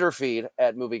our Twitter feed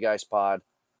at Movie Guys Pod,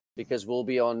 because we'll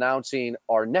be announcing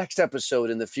our next episode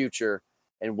in the future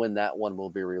and when that one will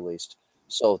be released.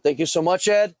 So thank you so much,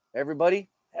 Ed. Everybody,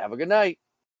 have a good night.